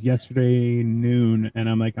eaten since yesterday noon, and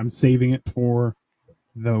I'm saving it for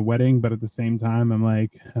the wedding, but at the same time I'm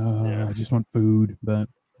like, I just want food. But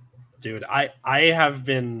dude, I have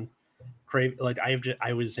been craving, like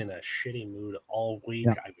I was in a shitty mood all week.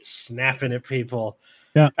 I was snapping at people.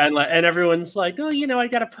 Yeah. And everyone's like, oh, I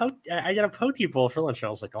got a poke bowl for lunch. And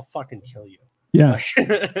I was like, I'll fucking kill you. Yeah.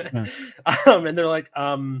 And they're like,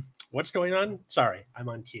 what's going on? Sorry, I'm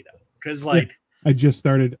on keto. Because like I just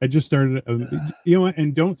started you know what,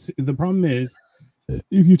 and the problem is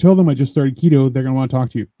if you tell them I just started keto, they're gonna want to talk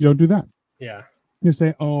to you. You don't do that. Yeah. You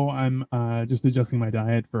say, oh, I'm just adjusting my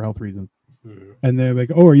diet for health reasons. Mm-hmm. And they're like,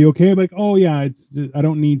 oh, are you okay? I'm like, oh yeah, I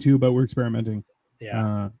don't need to, but we're experimenting.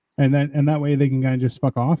 Yeah. And that way they can kind of just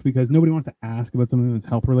fuck off because nobody wants to ask about something that's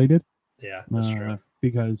health related. Yeah, that's true.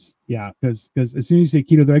 Because as soon as you say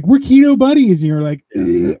keto, they're like, we're keto buddies, and you're like,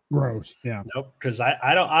 gross. Yeah. Nope. Because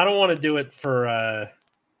I don't want to do it for.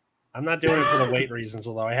 I'm not doing it for the weight reasons,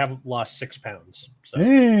 although I have lost 6 pounds. So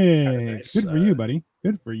hey, nice. Good for you, buddy.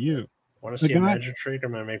 Good for you. Want to see a magic trick?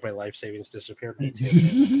 I'm going to make my life savings disappear.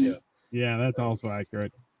 Yeah, that's also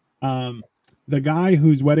accurate. The guy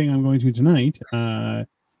whose wedding I'm going to tonight,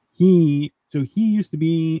 he used to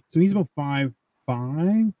be, so he's about 5'5",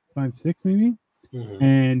 5'6", maybe. Mm-hmm.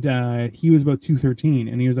 And he was about 213,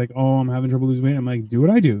 and he was like, oh, I'm having trouble losing weight. I'm like, do what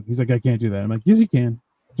I do. He's like, I can't do that. I'm like, yes, you can.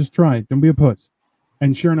 Just try. Don't be a puss.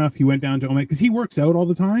 And sure enough, he went down to Omega because he works out all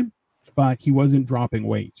the time, but he wasn't dropping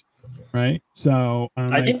weight. Right. So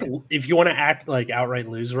I think if you want to act like outright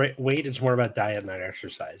lose weight, it's more about diet, not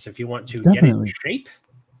exercise. If you want to Definitely. get in shape,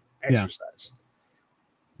 exercise.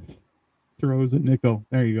 Yeah. Throws a nickel.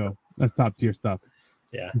 There you go. That's top tier stuff.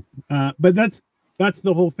 Yeah. But that's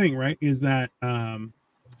the whole thing, right? Is that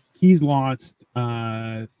he's lost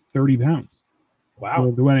 30 pounds. Wow.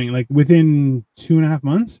 For the wedding, like within 2.5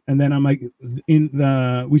 months. And then I'm like,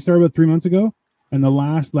 we started about 3 months ago, and the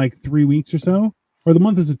last like 3 weeks or so, or the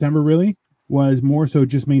month of September really, was more so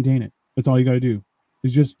just maintain it. That's all you got to do.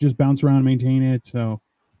 Is just bounce around, maintain it. So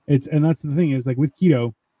and that's the thing is like with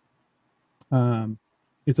keto,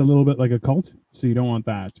 it's a little bit like a cult. So you don't want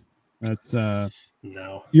that. That's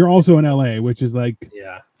no. You're also in LA, which is like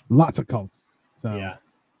lots of cults. So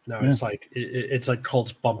it's like it's like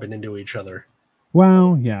cults bumping into each other.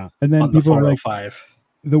 Well, yeah. And then people are like,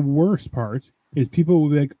 the worst part is people will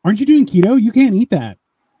be like, aren't you doing keto? You can't eat that.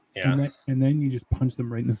 Yeah. And then you just punch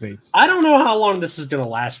them right in the face. I don't know how long this is going to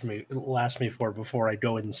last me for before I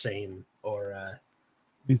go insane or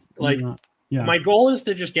my goal is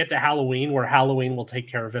to just get to Halloween where Halloween will take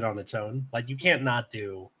care of it on its own. Like you can't not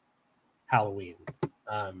do Halloween.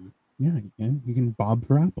 Yeah, you can bob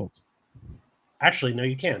for apples. Actually, no,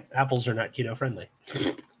 you can't. Apples are not keto friendly.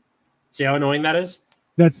 See how annoying that is?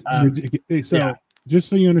 That's ridiculous. So just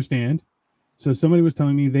so you understand, so somebody was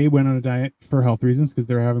telling me they went on a diet for health reasons because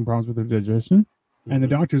they were having problems with their digestion. Mm-hmm. And the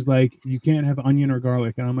doctor's like, you can't have onion or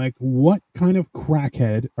garlic. And I'm like, what kind of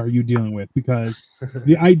crackhead are you dealing with? Because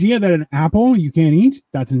the idea that an apple you can't eat,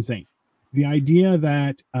 that's insane. The idea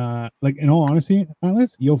that, like, in all honesty,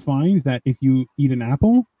 Alice, you'll find that if you eat an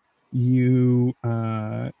apple, your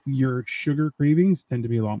sugar cravings tend to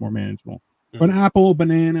be a lot more manageable. Mm-hmm. An apple,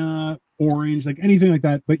 banana, orange, like anything like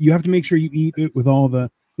that. But you have to make sure you eat it with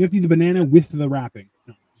you have to eat the banana with the wrapping.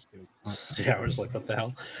 No, just kidding. Yeah, I was like, what the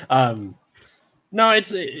hell? No,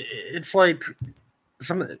 it's like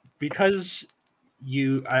because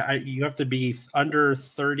you have to be under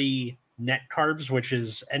 30 net carbs, which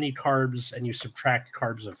is any carbs, and you subtract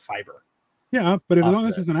carbs of fiber. Yeah, but as long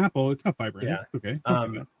as it's an apple, it's got fiber. Yeah. Okay.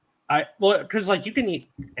 Because like you can eat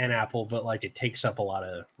an apple, but like it takes up a lot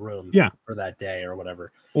of room. For that day or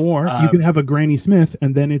whatever. Or you can have a Granny Smith,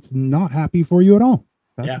 and then it's not happy for you at all.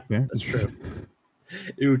 That's true.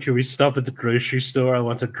 Ooh, can we stop at the grocery store? I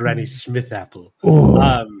want a Granny Smith apple.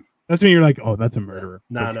 Oh, That's when you're like, oh, that's a murderer.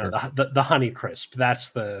 No, sure. the Honey Crisp.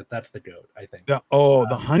 That's the goat, I think.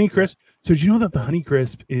 The Honey Crisp. So did you know that the Honey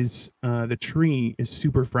Crisp is the tree is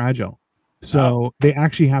super fragile? So they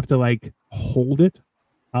actually have to like hold it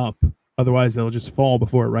up, otherwise they'll just fall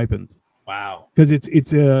before it ripens. Wow. Because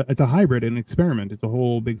it's a hybrid, an experiment. It's a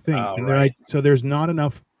whole big thing, and they're like, so there's not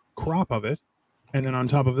enough crop of it, and then on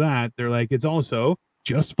top of that, they're like, it's also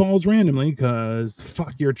just falls randomly because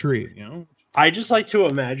fuck your tree, you know. I just like to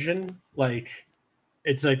imagine like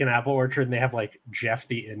it's like an apple orchard and they have like Jeff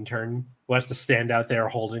the intern who has to stand out there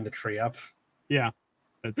holding the tree up. Yeah.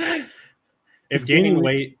 If gaining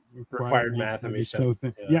weight required math, it'd be so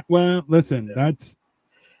thin. Yeah. Well, listen, that's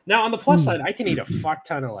now on the plus side, I can eat a fuck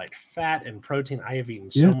ton of like fat and protein. I have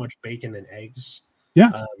eaten so much bacon and eggs.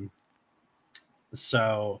 Yeah.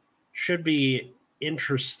 So should be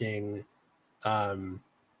interesting. And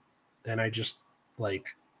I just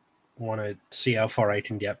like want to see how far I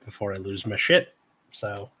can get before I lose my shit.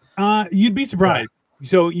 So you'd be surprised.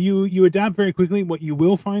 So you adapt very quickly. What you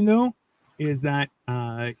will find though is that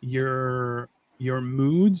your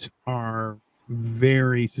moods are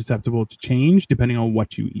very susceptible to change depending on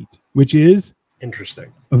what you eat, which is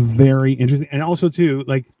interesting. Very interesting. And also too,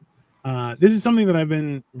 like this is something that I've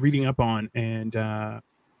been reading up on, and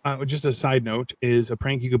just a side note is a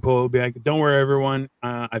prank you could pull. Be like, don't worry, everyone.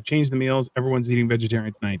 I've changed the meals. Everyone's eating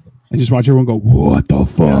vegetarian tonight. And just watch everyone go, what the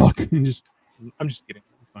fuck? And I'm just kidding.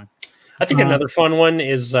 It's fine. I think another fun one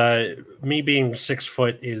is me being 6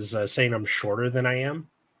 foot is saying I'm shorter than I am.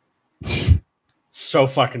 So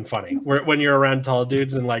fucking funny. When you're around tall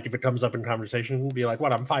dudes and like if it comes up in conversation, be like,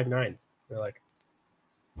 "What? I'm 5'9". They're like,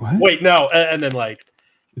 "What? Wait, no." And then like,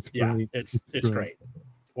 it's great.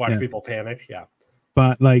 Watch people panic. Yeah.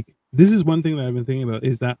 But like, this is one thing that I've been thinking about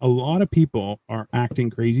is that a lot of people are acting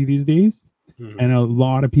crazy these days, and a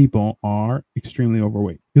lot of people are extremely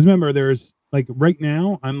overweight. Because remember, there's like right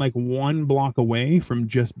now, I'm like 1 block away from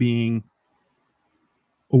just being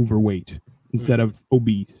overweight instead of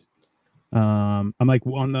obese. I'm like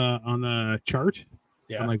on the chart.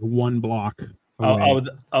 Yeah. I'm like 1 block away.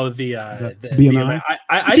 The BMI.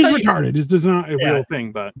 Which is retarded. It's just not a real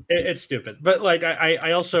thing, but it's stupid. But like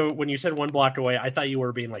I also, when you said 1 block away, I thought you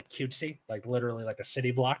were being like cutesy, like literally like a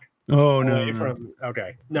city block. Oh no.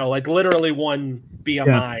 Okay. No, like literally 1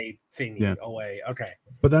 BMI thingy away. Okay.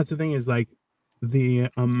 But that's the thing is like the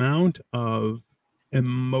amount of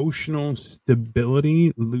emotional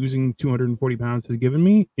stability losing 240 pounds has given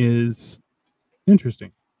me is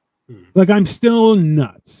interesting. Like I'm still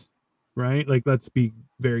nuts, right? Like let's be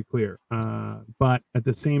very clear. But at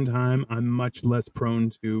the same time, I'm much less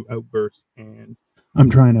prone to outbursts, and I'm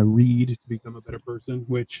trying to read to become a better person,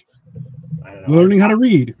 which I don't know. Learning how to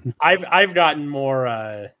read. I've gotten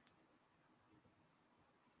more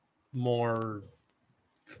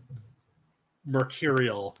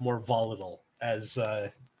mercurial, more volatile as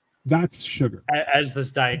that's sugar. As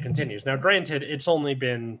this diet continues. Now, granted, it's only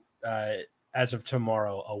been as of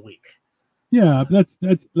tomorrow a week. Yeah, that's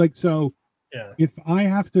like so. Yeah. If I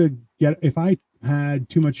had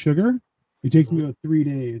too much sugar, it takes me about 3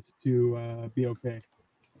 days to be okay.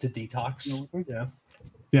 To detox. Yeah.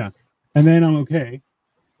 Yeah, and then I'm okay.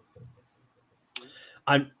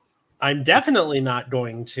 I'm definitely not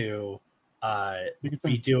going to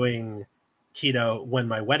be doing keto when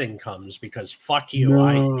my wedding comes because fuck you.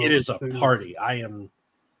 No, it is a party. I am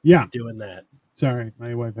doing that. Sorry,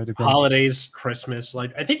 my wife had to call. Holidays, Christmas.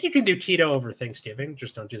 Like I think you can do keto over Thanksgiving.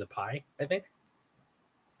 Just don't do the pie, I think.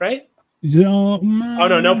 Right? Oh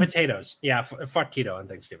no potatoes. Yeah, fuck keto on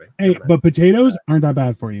Thanksgiving. Hey, but potatoes aren't that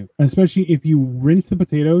bad for you, especially if you rinse the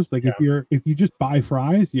potatoes. Like if you just buy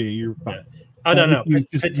fries, you're fine. Oh no.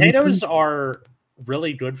 Potatoes are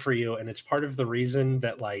really good for you, and it's part of the reason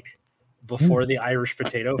that like before the Irish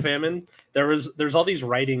potato famine, there's all these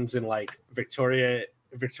writings in like Victorian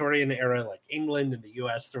era, like England and the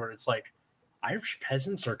US, where it's like Irish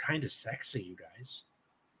peasants are kind of sexy, you guys.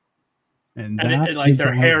 And like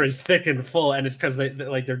their hair is thick and full, and it's because they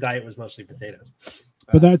like their diet was mostly potatoes.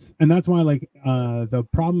 But that's why like the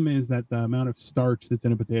problem is that the amount of starch that's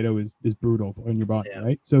in a potato is brutal on your body,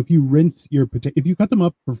 right? So if you rinse your if you cut them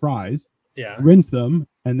up for fries, rinse them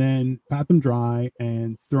and then pat them dry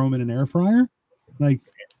and throw them in an air fryer, like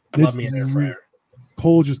love me an air fryer.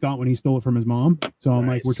 Cole just got when he stole it from his mom. So I'm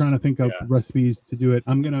like, we're trying to think of recipes to do it.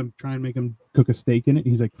 I'm gonna try and make him cook a steak in it.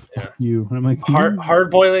 He's like, fuck you. And I'm like, hard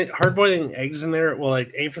boiling eggs in there. Well,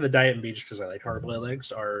 like A, for the diet, and B, just because I like hard boiled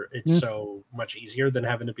eggs, it's so much easier than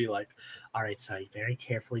having to be like, all right, so you very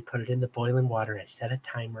carefully put it in the boiling water. I set a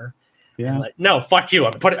timer. Yeah. Like, no, fuck you.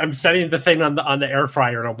 I'm setting the thing on the air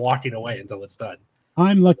fryer and I'm walking away until it's done.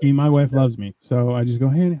 I'm lucky. My wife loves me, so I just go,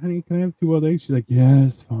 "Hey, honey, can I have 2 boiled eggs?" She's like,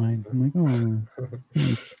 "Yes, fine." I'm like, "Oh."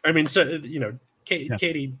 I mean, so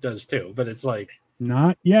Katie does too, but it's like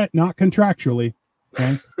not yet, not contractually.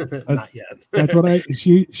 Okay, not yet. That's what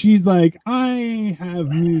she's like. I have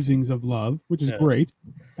musings of love, which is great,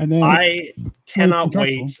 and then I cannot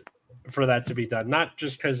wait for that to be done. Not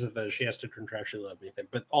just because of she has to contractually love me thing,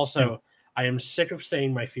 but also I am sick of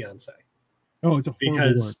saying my fiance. Oh, it's a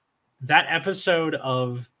horrible word. That episode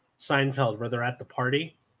of Seinfeld where they're at the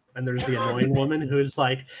party and there's the annoying woman who's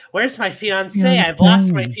like, "Where's my fiance? I've lost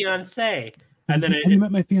my fiance." And then have you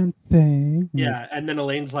met my fiance? Yeah, and then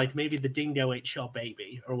Elaine's like, "Maybe the dingo ate your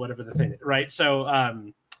baby," or whatever the thing, right? So,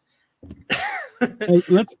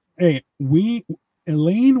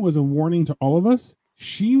 Elaine was a warning to all of us.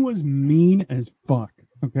 She was mean as fuck.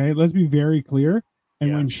 Okay, let's be very clear.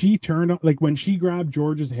 And when she turned, like when she grabbed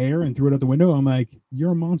George's hair and threw it out the window, I'm like,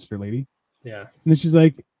 "You're a monster, lady." Yeah. And then she's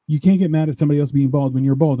like, "You can't get mad at somebody else being bald when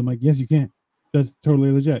you're bald." I'm like, "Yes, you can." That's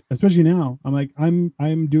totally legit. Especially now. I'm like,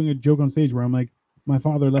 I'm doing a joke on stage where I'm like, my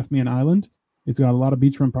father left me an island. It's got a lot of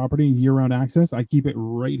beachfront property, year-round access. I keep it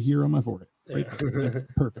right here on my forehead. Right there.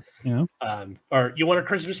 Perfect. You know? Or you want a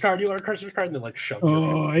Christmas card? You want a Christmas card? And then like shove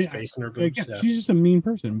your face in her boobs. Yeah. She's just a mean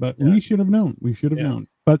person, but we should have known. We should have known.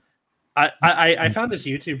 But I found this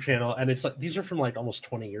YouTube channel, and it's like these are from like almost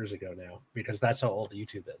 20 years ago now, because that's how old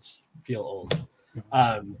YouTube is. Feel old.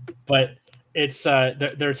 But it's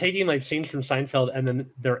they're taking like scenes from Seinfeld and then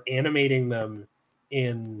they're animating them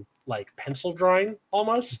in like pencil drawing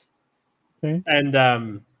almost. Okay.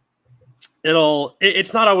 And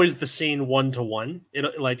it's not always the scene one-to-one.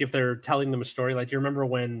 It like if they're telling them a story, like you remember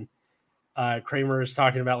when Kramer is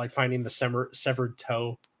talking about like finding the severed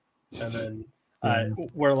toe, and then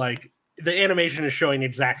where like the animation is showing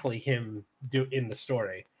exactly him in the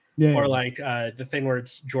story. Or like the thing where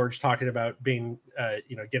it's George talking about being,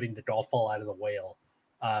 getting the golf ball out of the whale.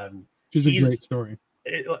 Which is a great story.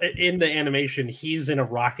 In the animation, he's in a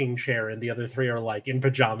rocking chair, and the other three are like in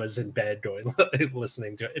pajamas in bed, going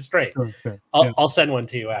listening to it. It's great. Sure. I'll send one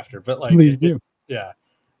to you after. But like, please do. Yeah.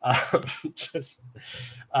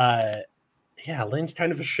 Lane's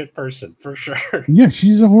kind of a shit person for sure. Yeah,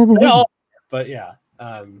 she's a horrible person. But yeah.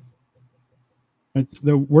 That's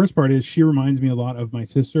the worst part is she reminds me a lot of my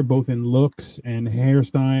sister, both in looks and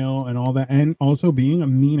hairstyle and all that, and also being a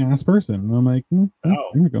mean ass person. And I'm like, here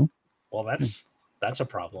we go. Well, that's a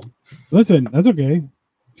problem. Listen, that's okay.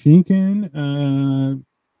 She can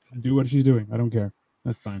do what she's doing. I don't care.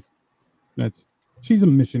 That's fine. She's a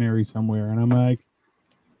missionary somewhere, and I'm like,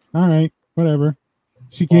 all right, whatever.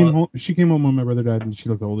 She came home. She came home when my brother died, and she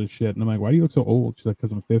looked old as shit. And I'm like, why do you look so old? She's like,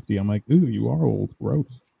 because I'm 50. I'm like, ooh, you are old.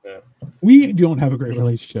 Gross. Yeah. We don't have a great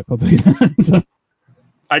relationship. I'll tell you that. So,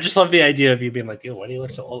 I just love the idea of you being like, "Ew, why do you look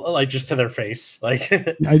so old?" Like just to their face. Like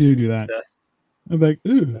I do that. Yeah. I'm like,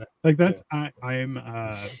 ooh, like that's I'm.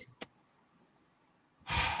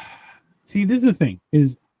 See, this is the thing: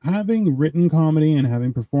 is having written comedy and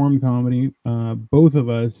having performed comedy. Both of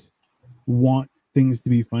us want things to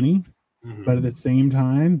be funny, but at the same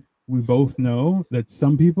time, we both know that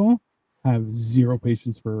some people have zero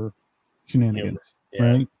patience for shenanigans. Yeah.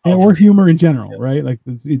 Right, or humor in general, right? Like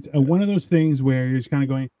it's one of those things where you're just kind of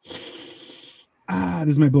going,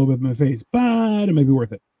 this might blow up in my face, but it might be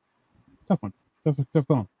worth it. Tough one, tough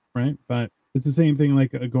call, right? But it's the same thing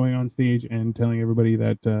like going on stage and telling everybody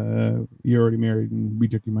that you're already married and we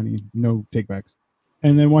took your money, no takebacks,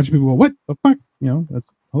 and then watching people go, "What the fuck?" That's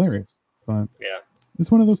hilarious. But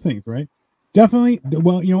it's one of those things, right? Definitely.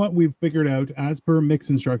 Well, you know what? We've figured out, as per Mick's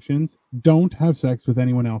instructions, don't have sex with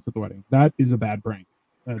anyone else at the wedding. That is a bad prank.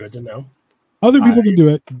 Good to know. Other people can do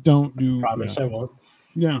it. Don't do. Promise I won't.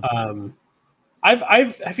 Yeah.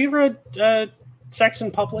 Have you ever had sex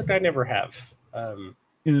in public? I never have.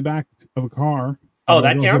 In the back of a car. Oh,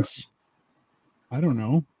 that counts. I don't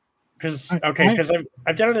know. Because I've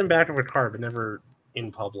done it in the back of a car, but never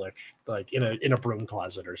in public, like in a broom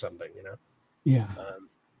closet or something. Yeah.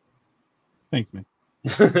 Thanks, man.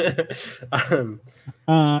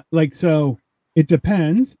 So it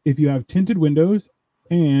depends if you have tinted windows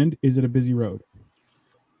and is it a busy road?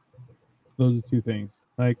 Those are two things.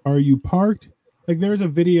 Like, are you parked? Like, there's a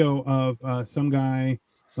video of some guy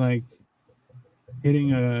like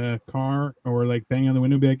hitting a car or like banging on the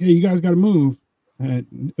window, be like, "Hey, you guys got to move."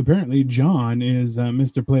 And apparently, John is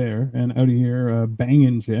Mr. Player and out of here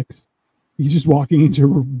banging chicks. He's just walking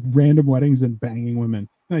into random weddings and banging women.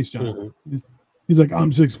 Nice, John. He's like,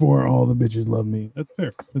 "I'm 6'4", all the bitches love me." That's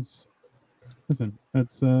fair. That's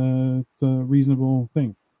it's a reasonable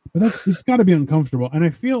thing. But it's got to be uncomfortable. And I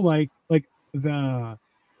feel like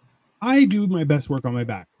I do my best work on my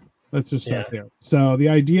back. Let's just start there. So the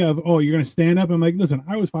idea of, oh, you're going to stand up. I'm like, listen,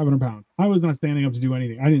 I was 500 pounds. I was not standing up to do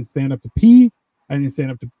anything. I didn't stand up to pee. I didn't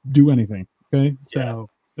stand up to do anything. Okay. So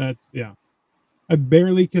that's, I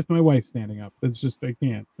barely kissed my wife standing up. It's just, I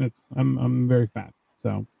can't. I'm very fat.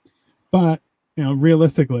 So, but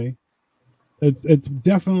realistically, it's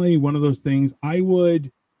definitely one of those things. I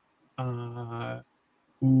would have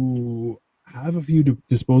a few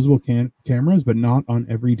disposable cameras, but not on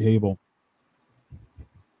every table.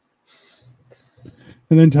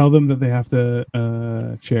 And then tell them that they have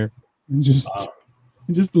to share. And just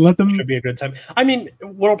let them. Should be a good time. I mean,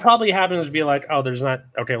 what'll probably happen is be like, oh, there's not.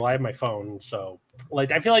 Okay, well, I have my phone, so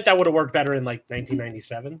like, I feel like that would have worked better in like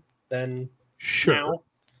 1997 than now.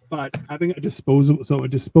 But having a disposable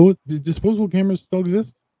cameras still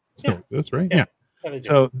exist. Still exist, right? Yeah.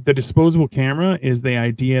 So the disposable camera is the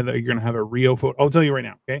idea that you're going to have a real photo. I'll tell you right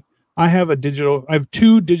now. Okay, I have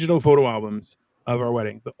 2 digital photo albums of our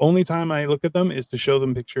wedding. The only time I look at them is to show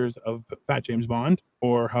them pictures of Fat James Bond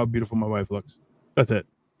or how beautiful my wife looks. That's it.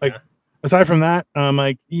 Like, aside from that, I'm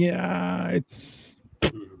like, it's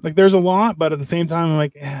like there's a lot, but at the same time, I'm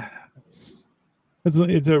like,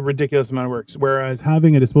 it's a ridiculous amount of work. Whereas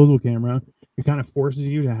having a disposable camera, it kind of forces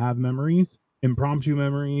you to have memories, impromptu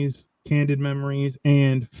memories, candid memories,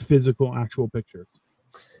 and physical actual pictures.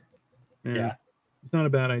 And it's not a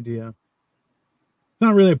bad idea. It's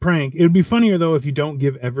not really a prank. It would be funnier though if you don't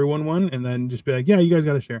give everyone one and then just be like, yeah, you guys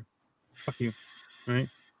got to share. Fuck you, right?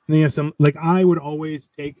 And then you have some, like, I would always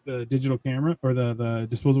take the digital camera or the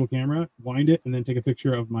disposable camera, wind it, and then take a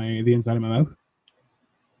picture of the inside of my mouth.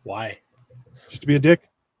 Why? Just to be a dick.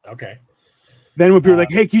 Okay. Then when people are like,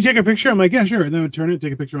 hey, can you take a picture? I'm like, yeah, sure. And then I would turn it,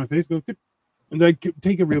 take a picture of my face, go, good. And then I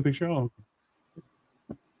take a real picture. Oh,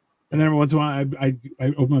 okay. And then every once in a while, I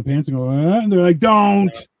open my pants and go, and they're like,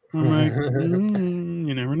 don't. I'm like,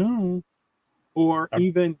 you never know. Or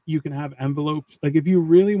even you can have envelopes. Like if you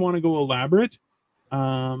really want to go elaborate,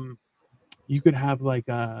 you could have like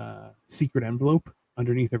a secret envelope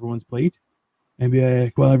underneath everyone's plate and be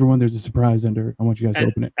like, well, everyone, there's a surprise under. I want you guys to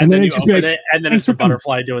open it. And then you just open it, and then it's the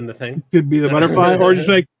butterfly doing the thing. Could be the butterfly, or just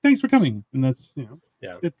like, thanks for coming. And that's,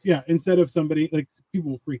 it's instead of somebody, like,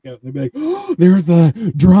 people will freak out and they'll be like, oh, there's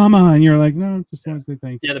the drama. And you're like, no, just want to say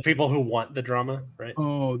thank you. Yeah, the people who want the drama, right?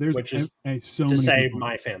 Oh, there's so to many say people.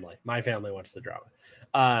 My family wants the drama.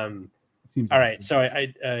 All right, so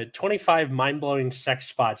I 25 mind-blowing sex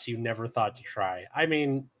spots you never thought to try. I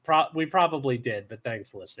mean, we probably did, but thanks,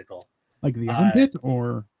 Listicle. Like the armpit,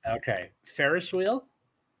 or okay, Ferris wheel.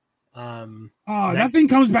 That thing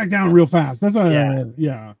comes back down real fast. That's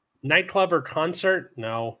Nightclub or concert?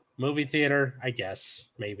 No. Movie theater? I guess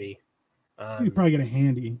maybe. You probably get a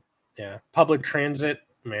handy. Yeah. Public transit?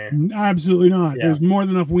 Meh. Absolutely not. Yeah. There's more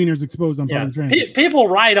than enough wieners exposed on public transit. People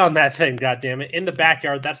ride on that thing. God damn it! In the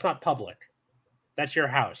backyard. That's not public. That's your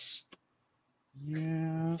house.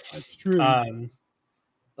 Yeah, that's true.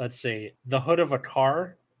 Let's see. The hood of a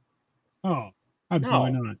car. Oh,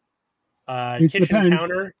 absolutely not. Kitchen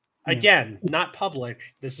counter. Again, not public.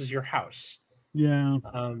 This is your house. Yeah.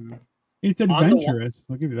 It's adventurous.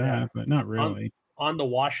 I'll give you that, but not really. On the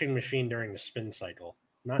washing machine during the spin cycle.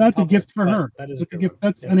 That's public, a gift for her. That's a gift.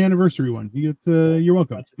 That's an anniversary one. You get. You're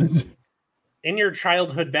welcome. In your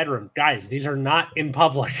childhood bedroom, guys. These are not in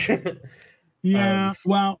public. Yeah.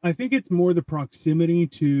 Well, I think it's more the proximity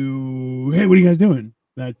to. Hey, what are you guys doing?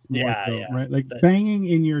 That's more right. Like banging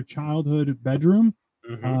in your childhood bedroom.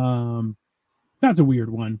 Mm-hmm. That's a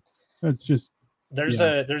weird one. That's just. There's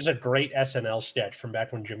a great SNL sketch from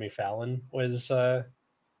back when Jimmy Fallon was on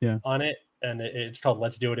it, and it's called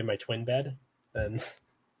 "Let's Do It in My Twin Bed," and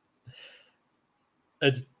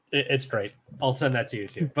it's great. I'll send that to you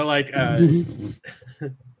too. But like,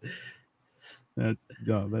 that's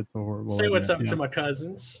a horrible. Say what's up to my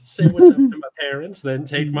cousins. Say what's up to my parents. Then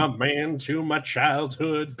take my man to my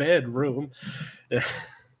childhood bedroom.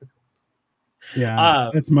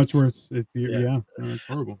 It's much worse if you. It's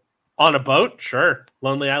horrible. On a boat, sure.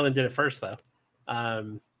 Lonely Island did it first, though.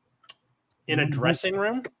 In a dressing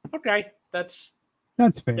room, okay, that's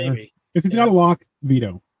fair. Maybe. If it's got a lock,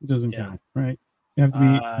 veto. It doesn't count, right? You have to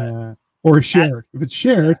be or shared. If it's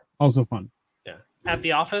shared, also fun. Yeah. At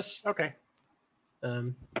the office, okay. I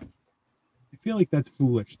feel like that's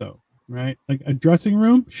foolish, though, right? Like a dressing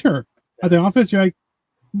room, sure. At the office, you're like,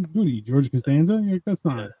 what are you, George Costanza? You're like, that's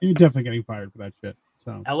not. Yeah. You're definitely getting fired for that shit.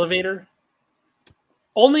 So elevator.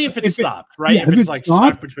 Only if it's stopped, right? Yeah, if it's like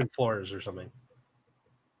stuck between floors or something.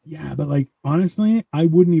 Yeah, but like honestly, I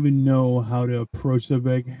wouldn't even know how to approach the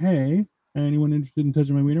big. Hey, anyone interested in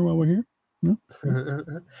touching my wiener while we're here? No.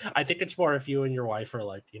 I think it's more if you and your wife are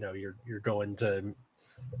like, you're going to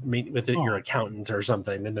meet with your accountant or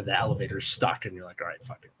something, and then the elevator's stuck, and you're like, all right,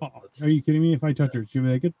 fuck it. Are you kidding me? If I touch her, she'll be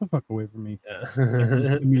like, get the fuck away from me.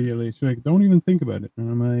 Yeah. Immediately. She's like, don't even think about it. And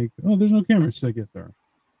I'm like, oh, there's no camera. She's like, yes, there are.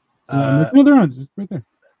 I'm like, no, they're on. Just right there.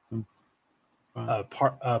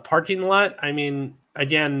 Parking lot. I mean,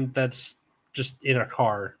 again, that's just in a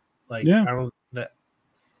car. Like, yeah. I don't that.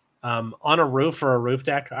 On a roof or a roof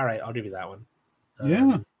deck. All right, I'll give you that one.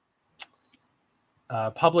 Yeah.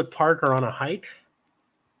 Public park or on a hike.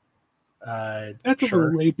 That's a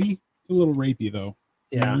little rapey. It's a little rapey though.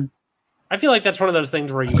 Yeah. Mm-hmm. I feel like that's one of those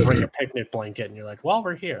things where you bring a picnic blanket and you're like, well,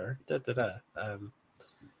 we're here.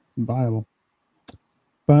 Viable.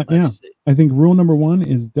 But yeah, I think rule number 1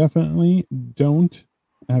 is definitely don't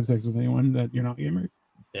have sex with anyone that you're not getting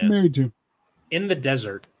married to. In the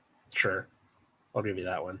desert, sure. I'll give you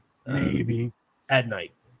that one. Maybe. At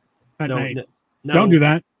night. No, don't do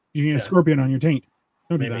that. You get a scorpion on your taint.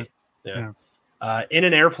 Don't do that. Yeah. In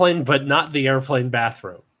an airplane, but not the airplane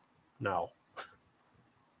bathroom. No.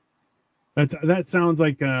 That sounds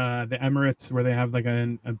like the Emirates where they have like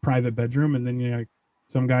a private bedroom, and then you know,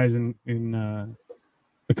 some guys in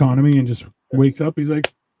economy and just wakes up. He's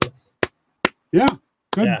like, "Yeah,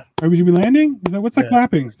 good. Yeah. Would you be landing?" He's like, "What's that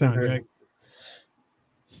clapping sound?" You're like,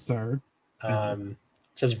 "Sir."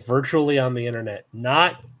 Says virtually on the internet,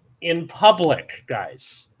 not in public,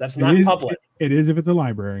 guys. That's not public. It is if it's a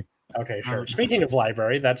library. Okay, sure. Speaking of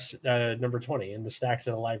library, that's number 20 in the stacks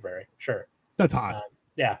in a library. Sure. That's hot.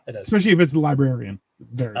 Yeah, it is. Especially if it's the librarian.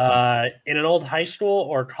 Very in an old high school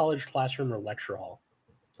or college classroom or lecture hall.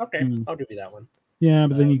 Okay, I'll give you that one. Yeah,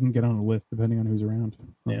 but then you can get on a list depending on who's around.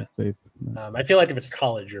 It's not safe. I feel like if it's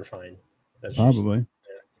college, you're fine. That's probably.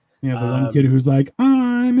 The one kid who's like,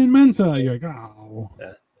 I'm in Mensa. You're like, oh.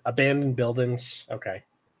 Yeah. Abandoned buildings. Okay.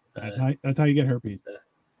 That's how you get herpes.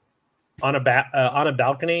 On a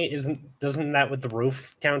balcony, doesn't that what the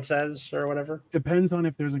roof counts as or whatever? Depends on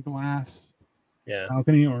if there's a glass Yeah.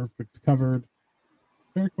 balcony or if it's covered.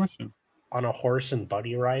 Fair question. On a horse and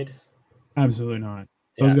buggy ride? Absolutely not.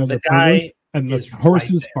 Those Yeah, guys the are guy perverts, and the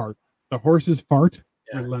horses fart. The horses fart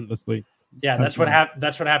relentlessly. Yeah, that's what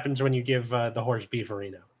happens when you give the horse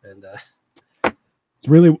beefarino. And it's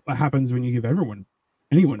really what happens when you give anyone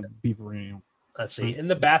beefarino. Let's see. In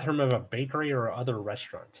the bathroom of a bakery or other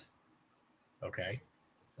restaurant. Okay.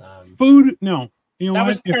 Food? No. You know that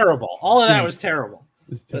was terrible. All of that was terrible.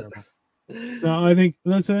 It's terrible. So I think,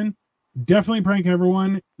 listen, definitely prank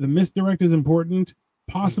everyone. The misdirect is important.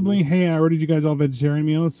 Possibly, hey, I ordered you guys all vegetarian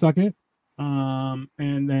meals. Suck it.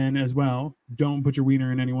 And then as well, don't put your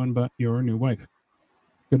wiener in anyone but your new wife.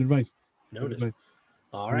 Good advice. Noted. Good advice.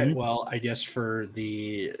 All right. Well, I guess for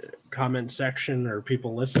the comment section or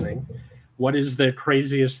people listening, what is the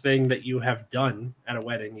craziest thing that you have done at a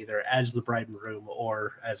wedding, either as the bride and groom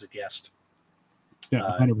or as a guest?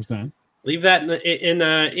 Yeah, 100%. Leave that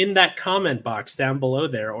in that comment box down below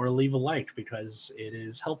there, or leave a like because it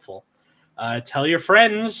is helpful. Tell your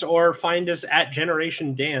friends or find us at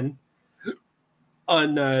Generation Dan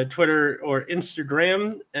on Twitter or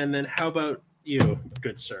Instagram. And then how about you,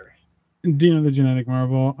 good sir? Dino the Genetic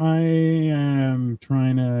Marvel. I am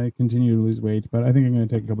trying to continue to lose weight, but I think I'm going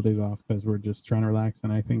to take a couple days off because we're just trying to relax,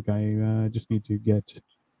 and I think I just need to get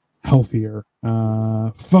healthier.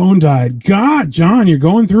 Phone died. God, John, you're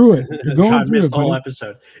going through it. You're going through it. The whole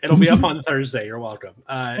episode. It'll be up on Thursday. You're welcome.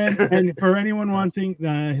 And for anyone wanting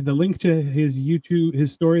the link to his YouTube,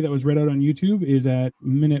 his story that was read out on YouTube is at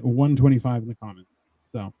minute 125 in the comments.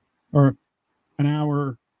 So, or an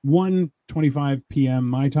hour 1:25 p.m.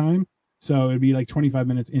 my time. So it'd be like 25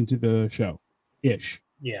 minutes into the show, ish.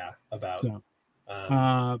 Yeah, about. So,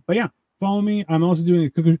 but yeah. Follow me. I'm also doing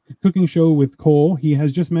a cooking show with Cole. He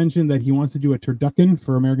has just mentioned that he wants to do a turducken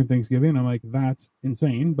for American Thanksgiving. I'm like, that's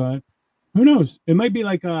insane, but who knows? It might be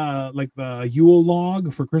like the Yule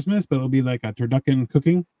log for Christmas, but it'll be like a turducken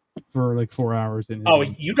cooking for like 4 hours.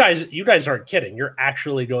 You guys aren't kidding. You're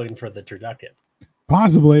actually going for the turducken.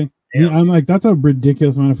 Possibly. Yeah. I'm like, that's a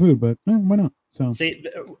ridiculous amount of food, but why not? So see,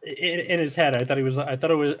 in his head, I thought it was a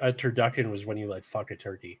turducken was when you like fuck a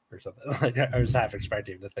turkey or something. Like I was half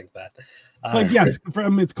expecting to think that. Yes,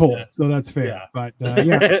 it's cold, so that's fair. Yeah. But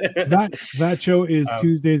that show is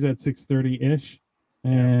Tuesdays at 6:30 ish,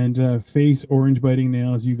 and face orange biting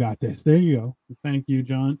nails. You got this. There you go. Thank you,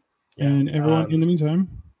 John, and everyone. In the meantime,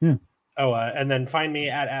 yeah. Oh, and then find me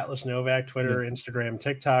at Atlas Novak, Twitter, Instagram,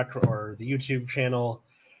 TikTok, or the YouTube channel.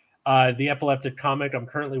 The Epileptic Comic. I'm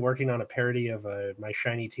currently working on a parody of My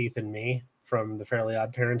Shiny Teeth and Me from the Fairly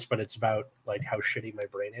Odd Parents, but it's about like how shitty my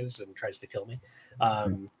brain is and tries to kill me.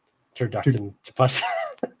 Turducken to bust.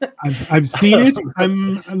 I've seen it.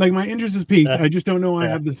 I'm like, my interest is peaked. I just don't know I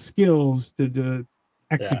have the skills to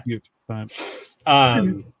execute. But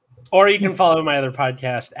or you can follow my other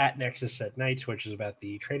podcast at Nexus at Night, which is about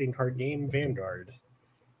the trading card game Vanguard.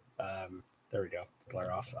 There we go.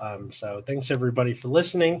 Glare off. So thanks everybody for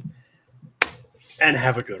listening, and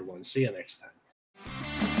have a good one. See you next time.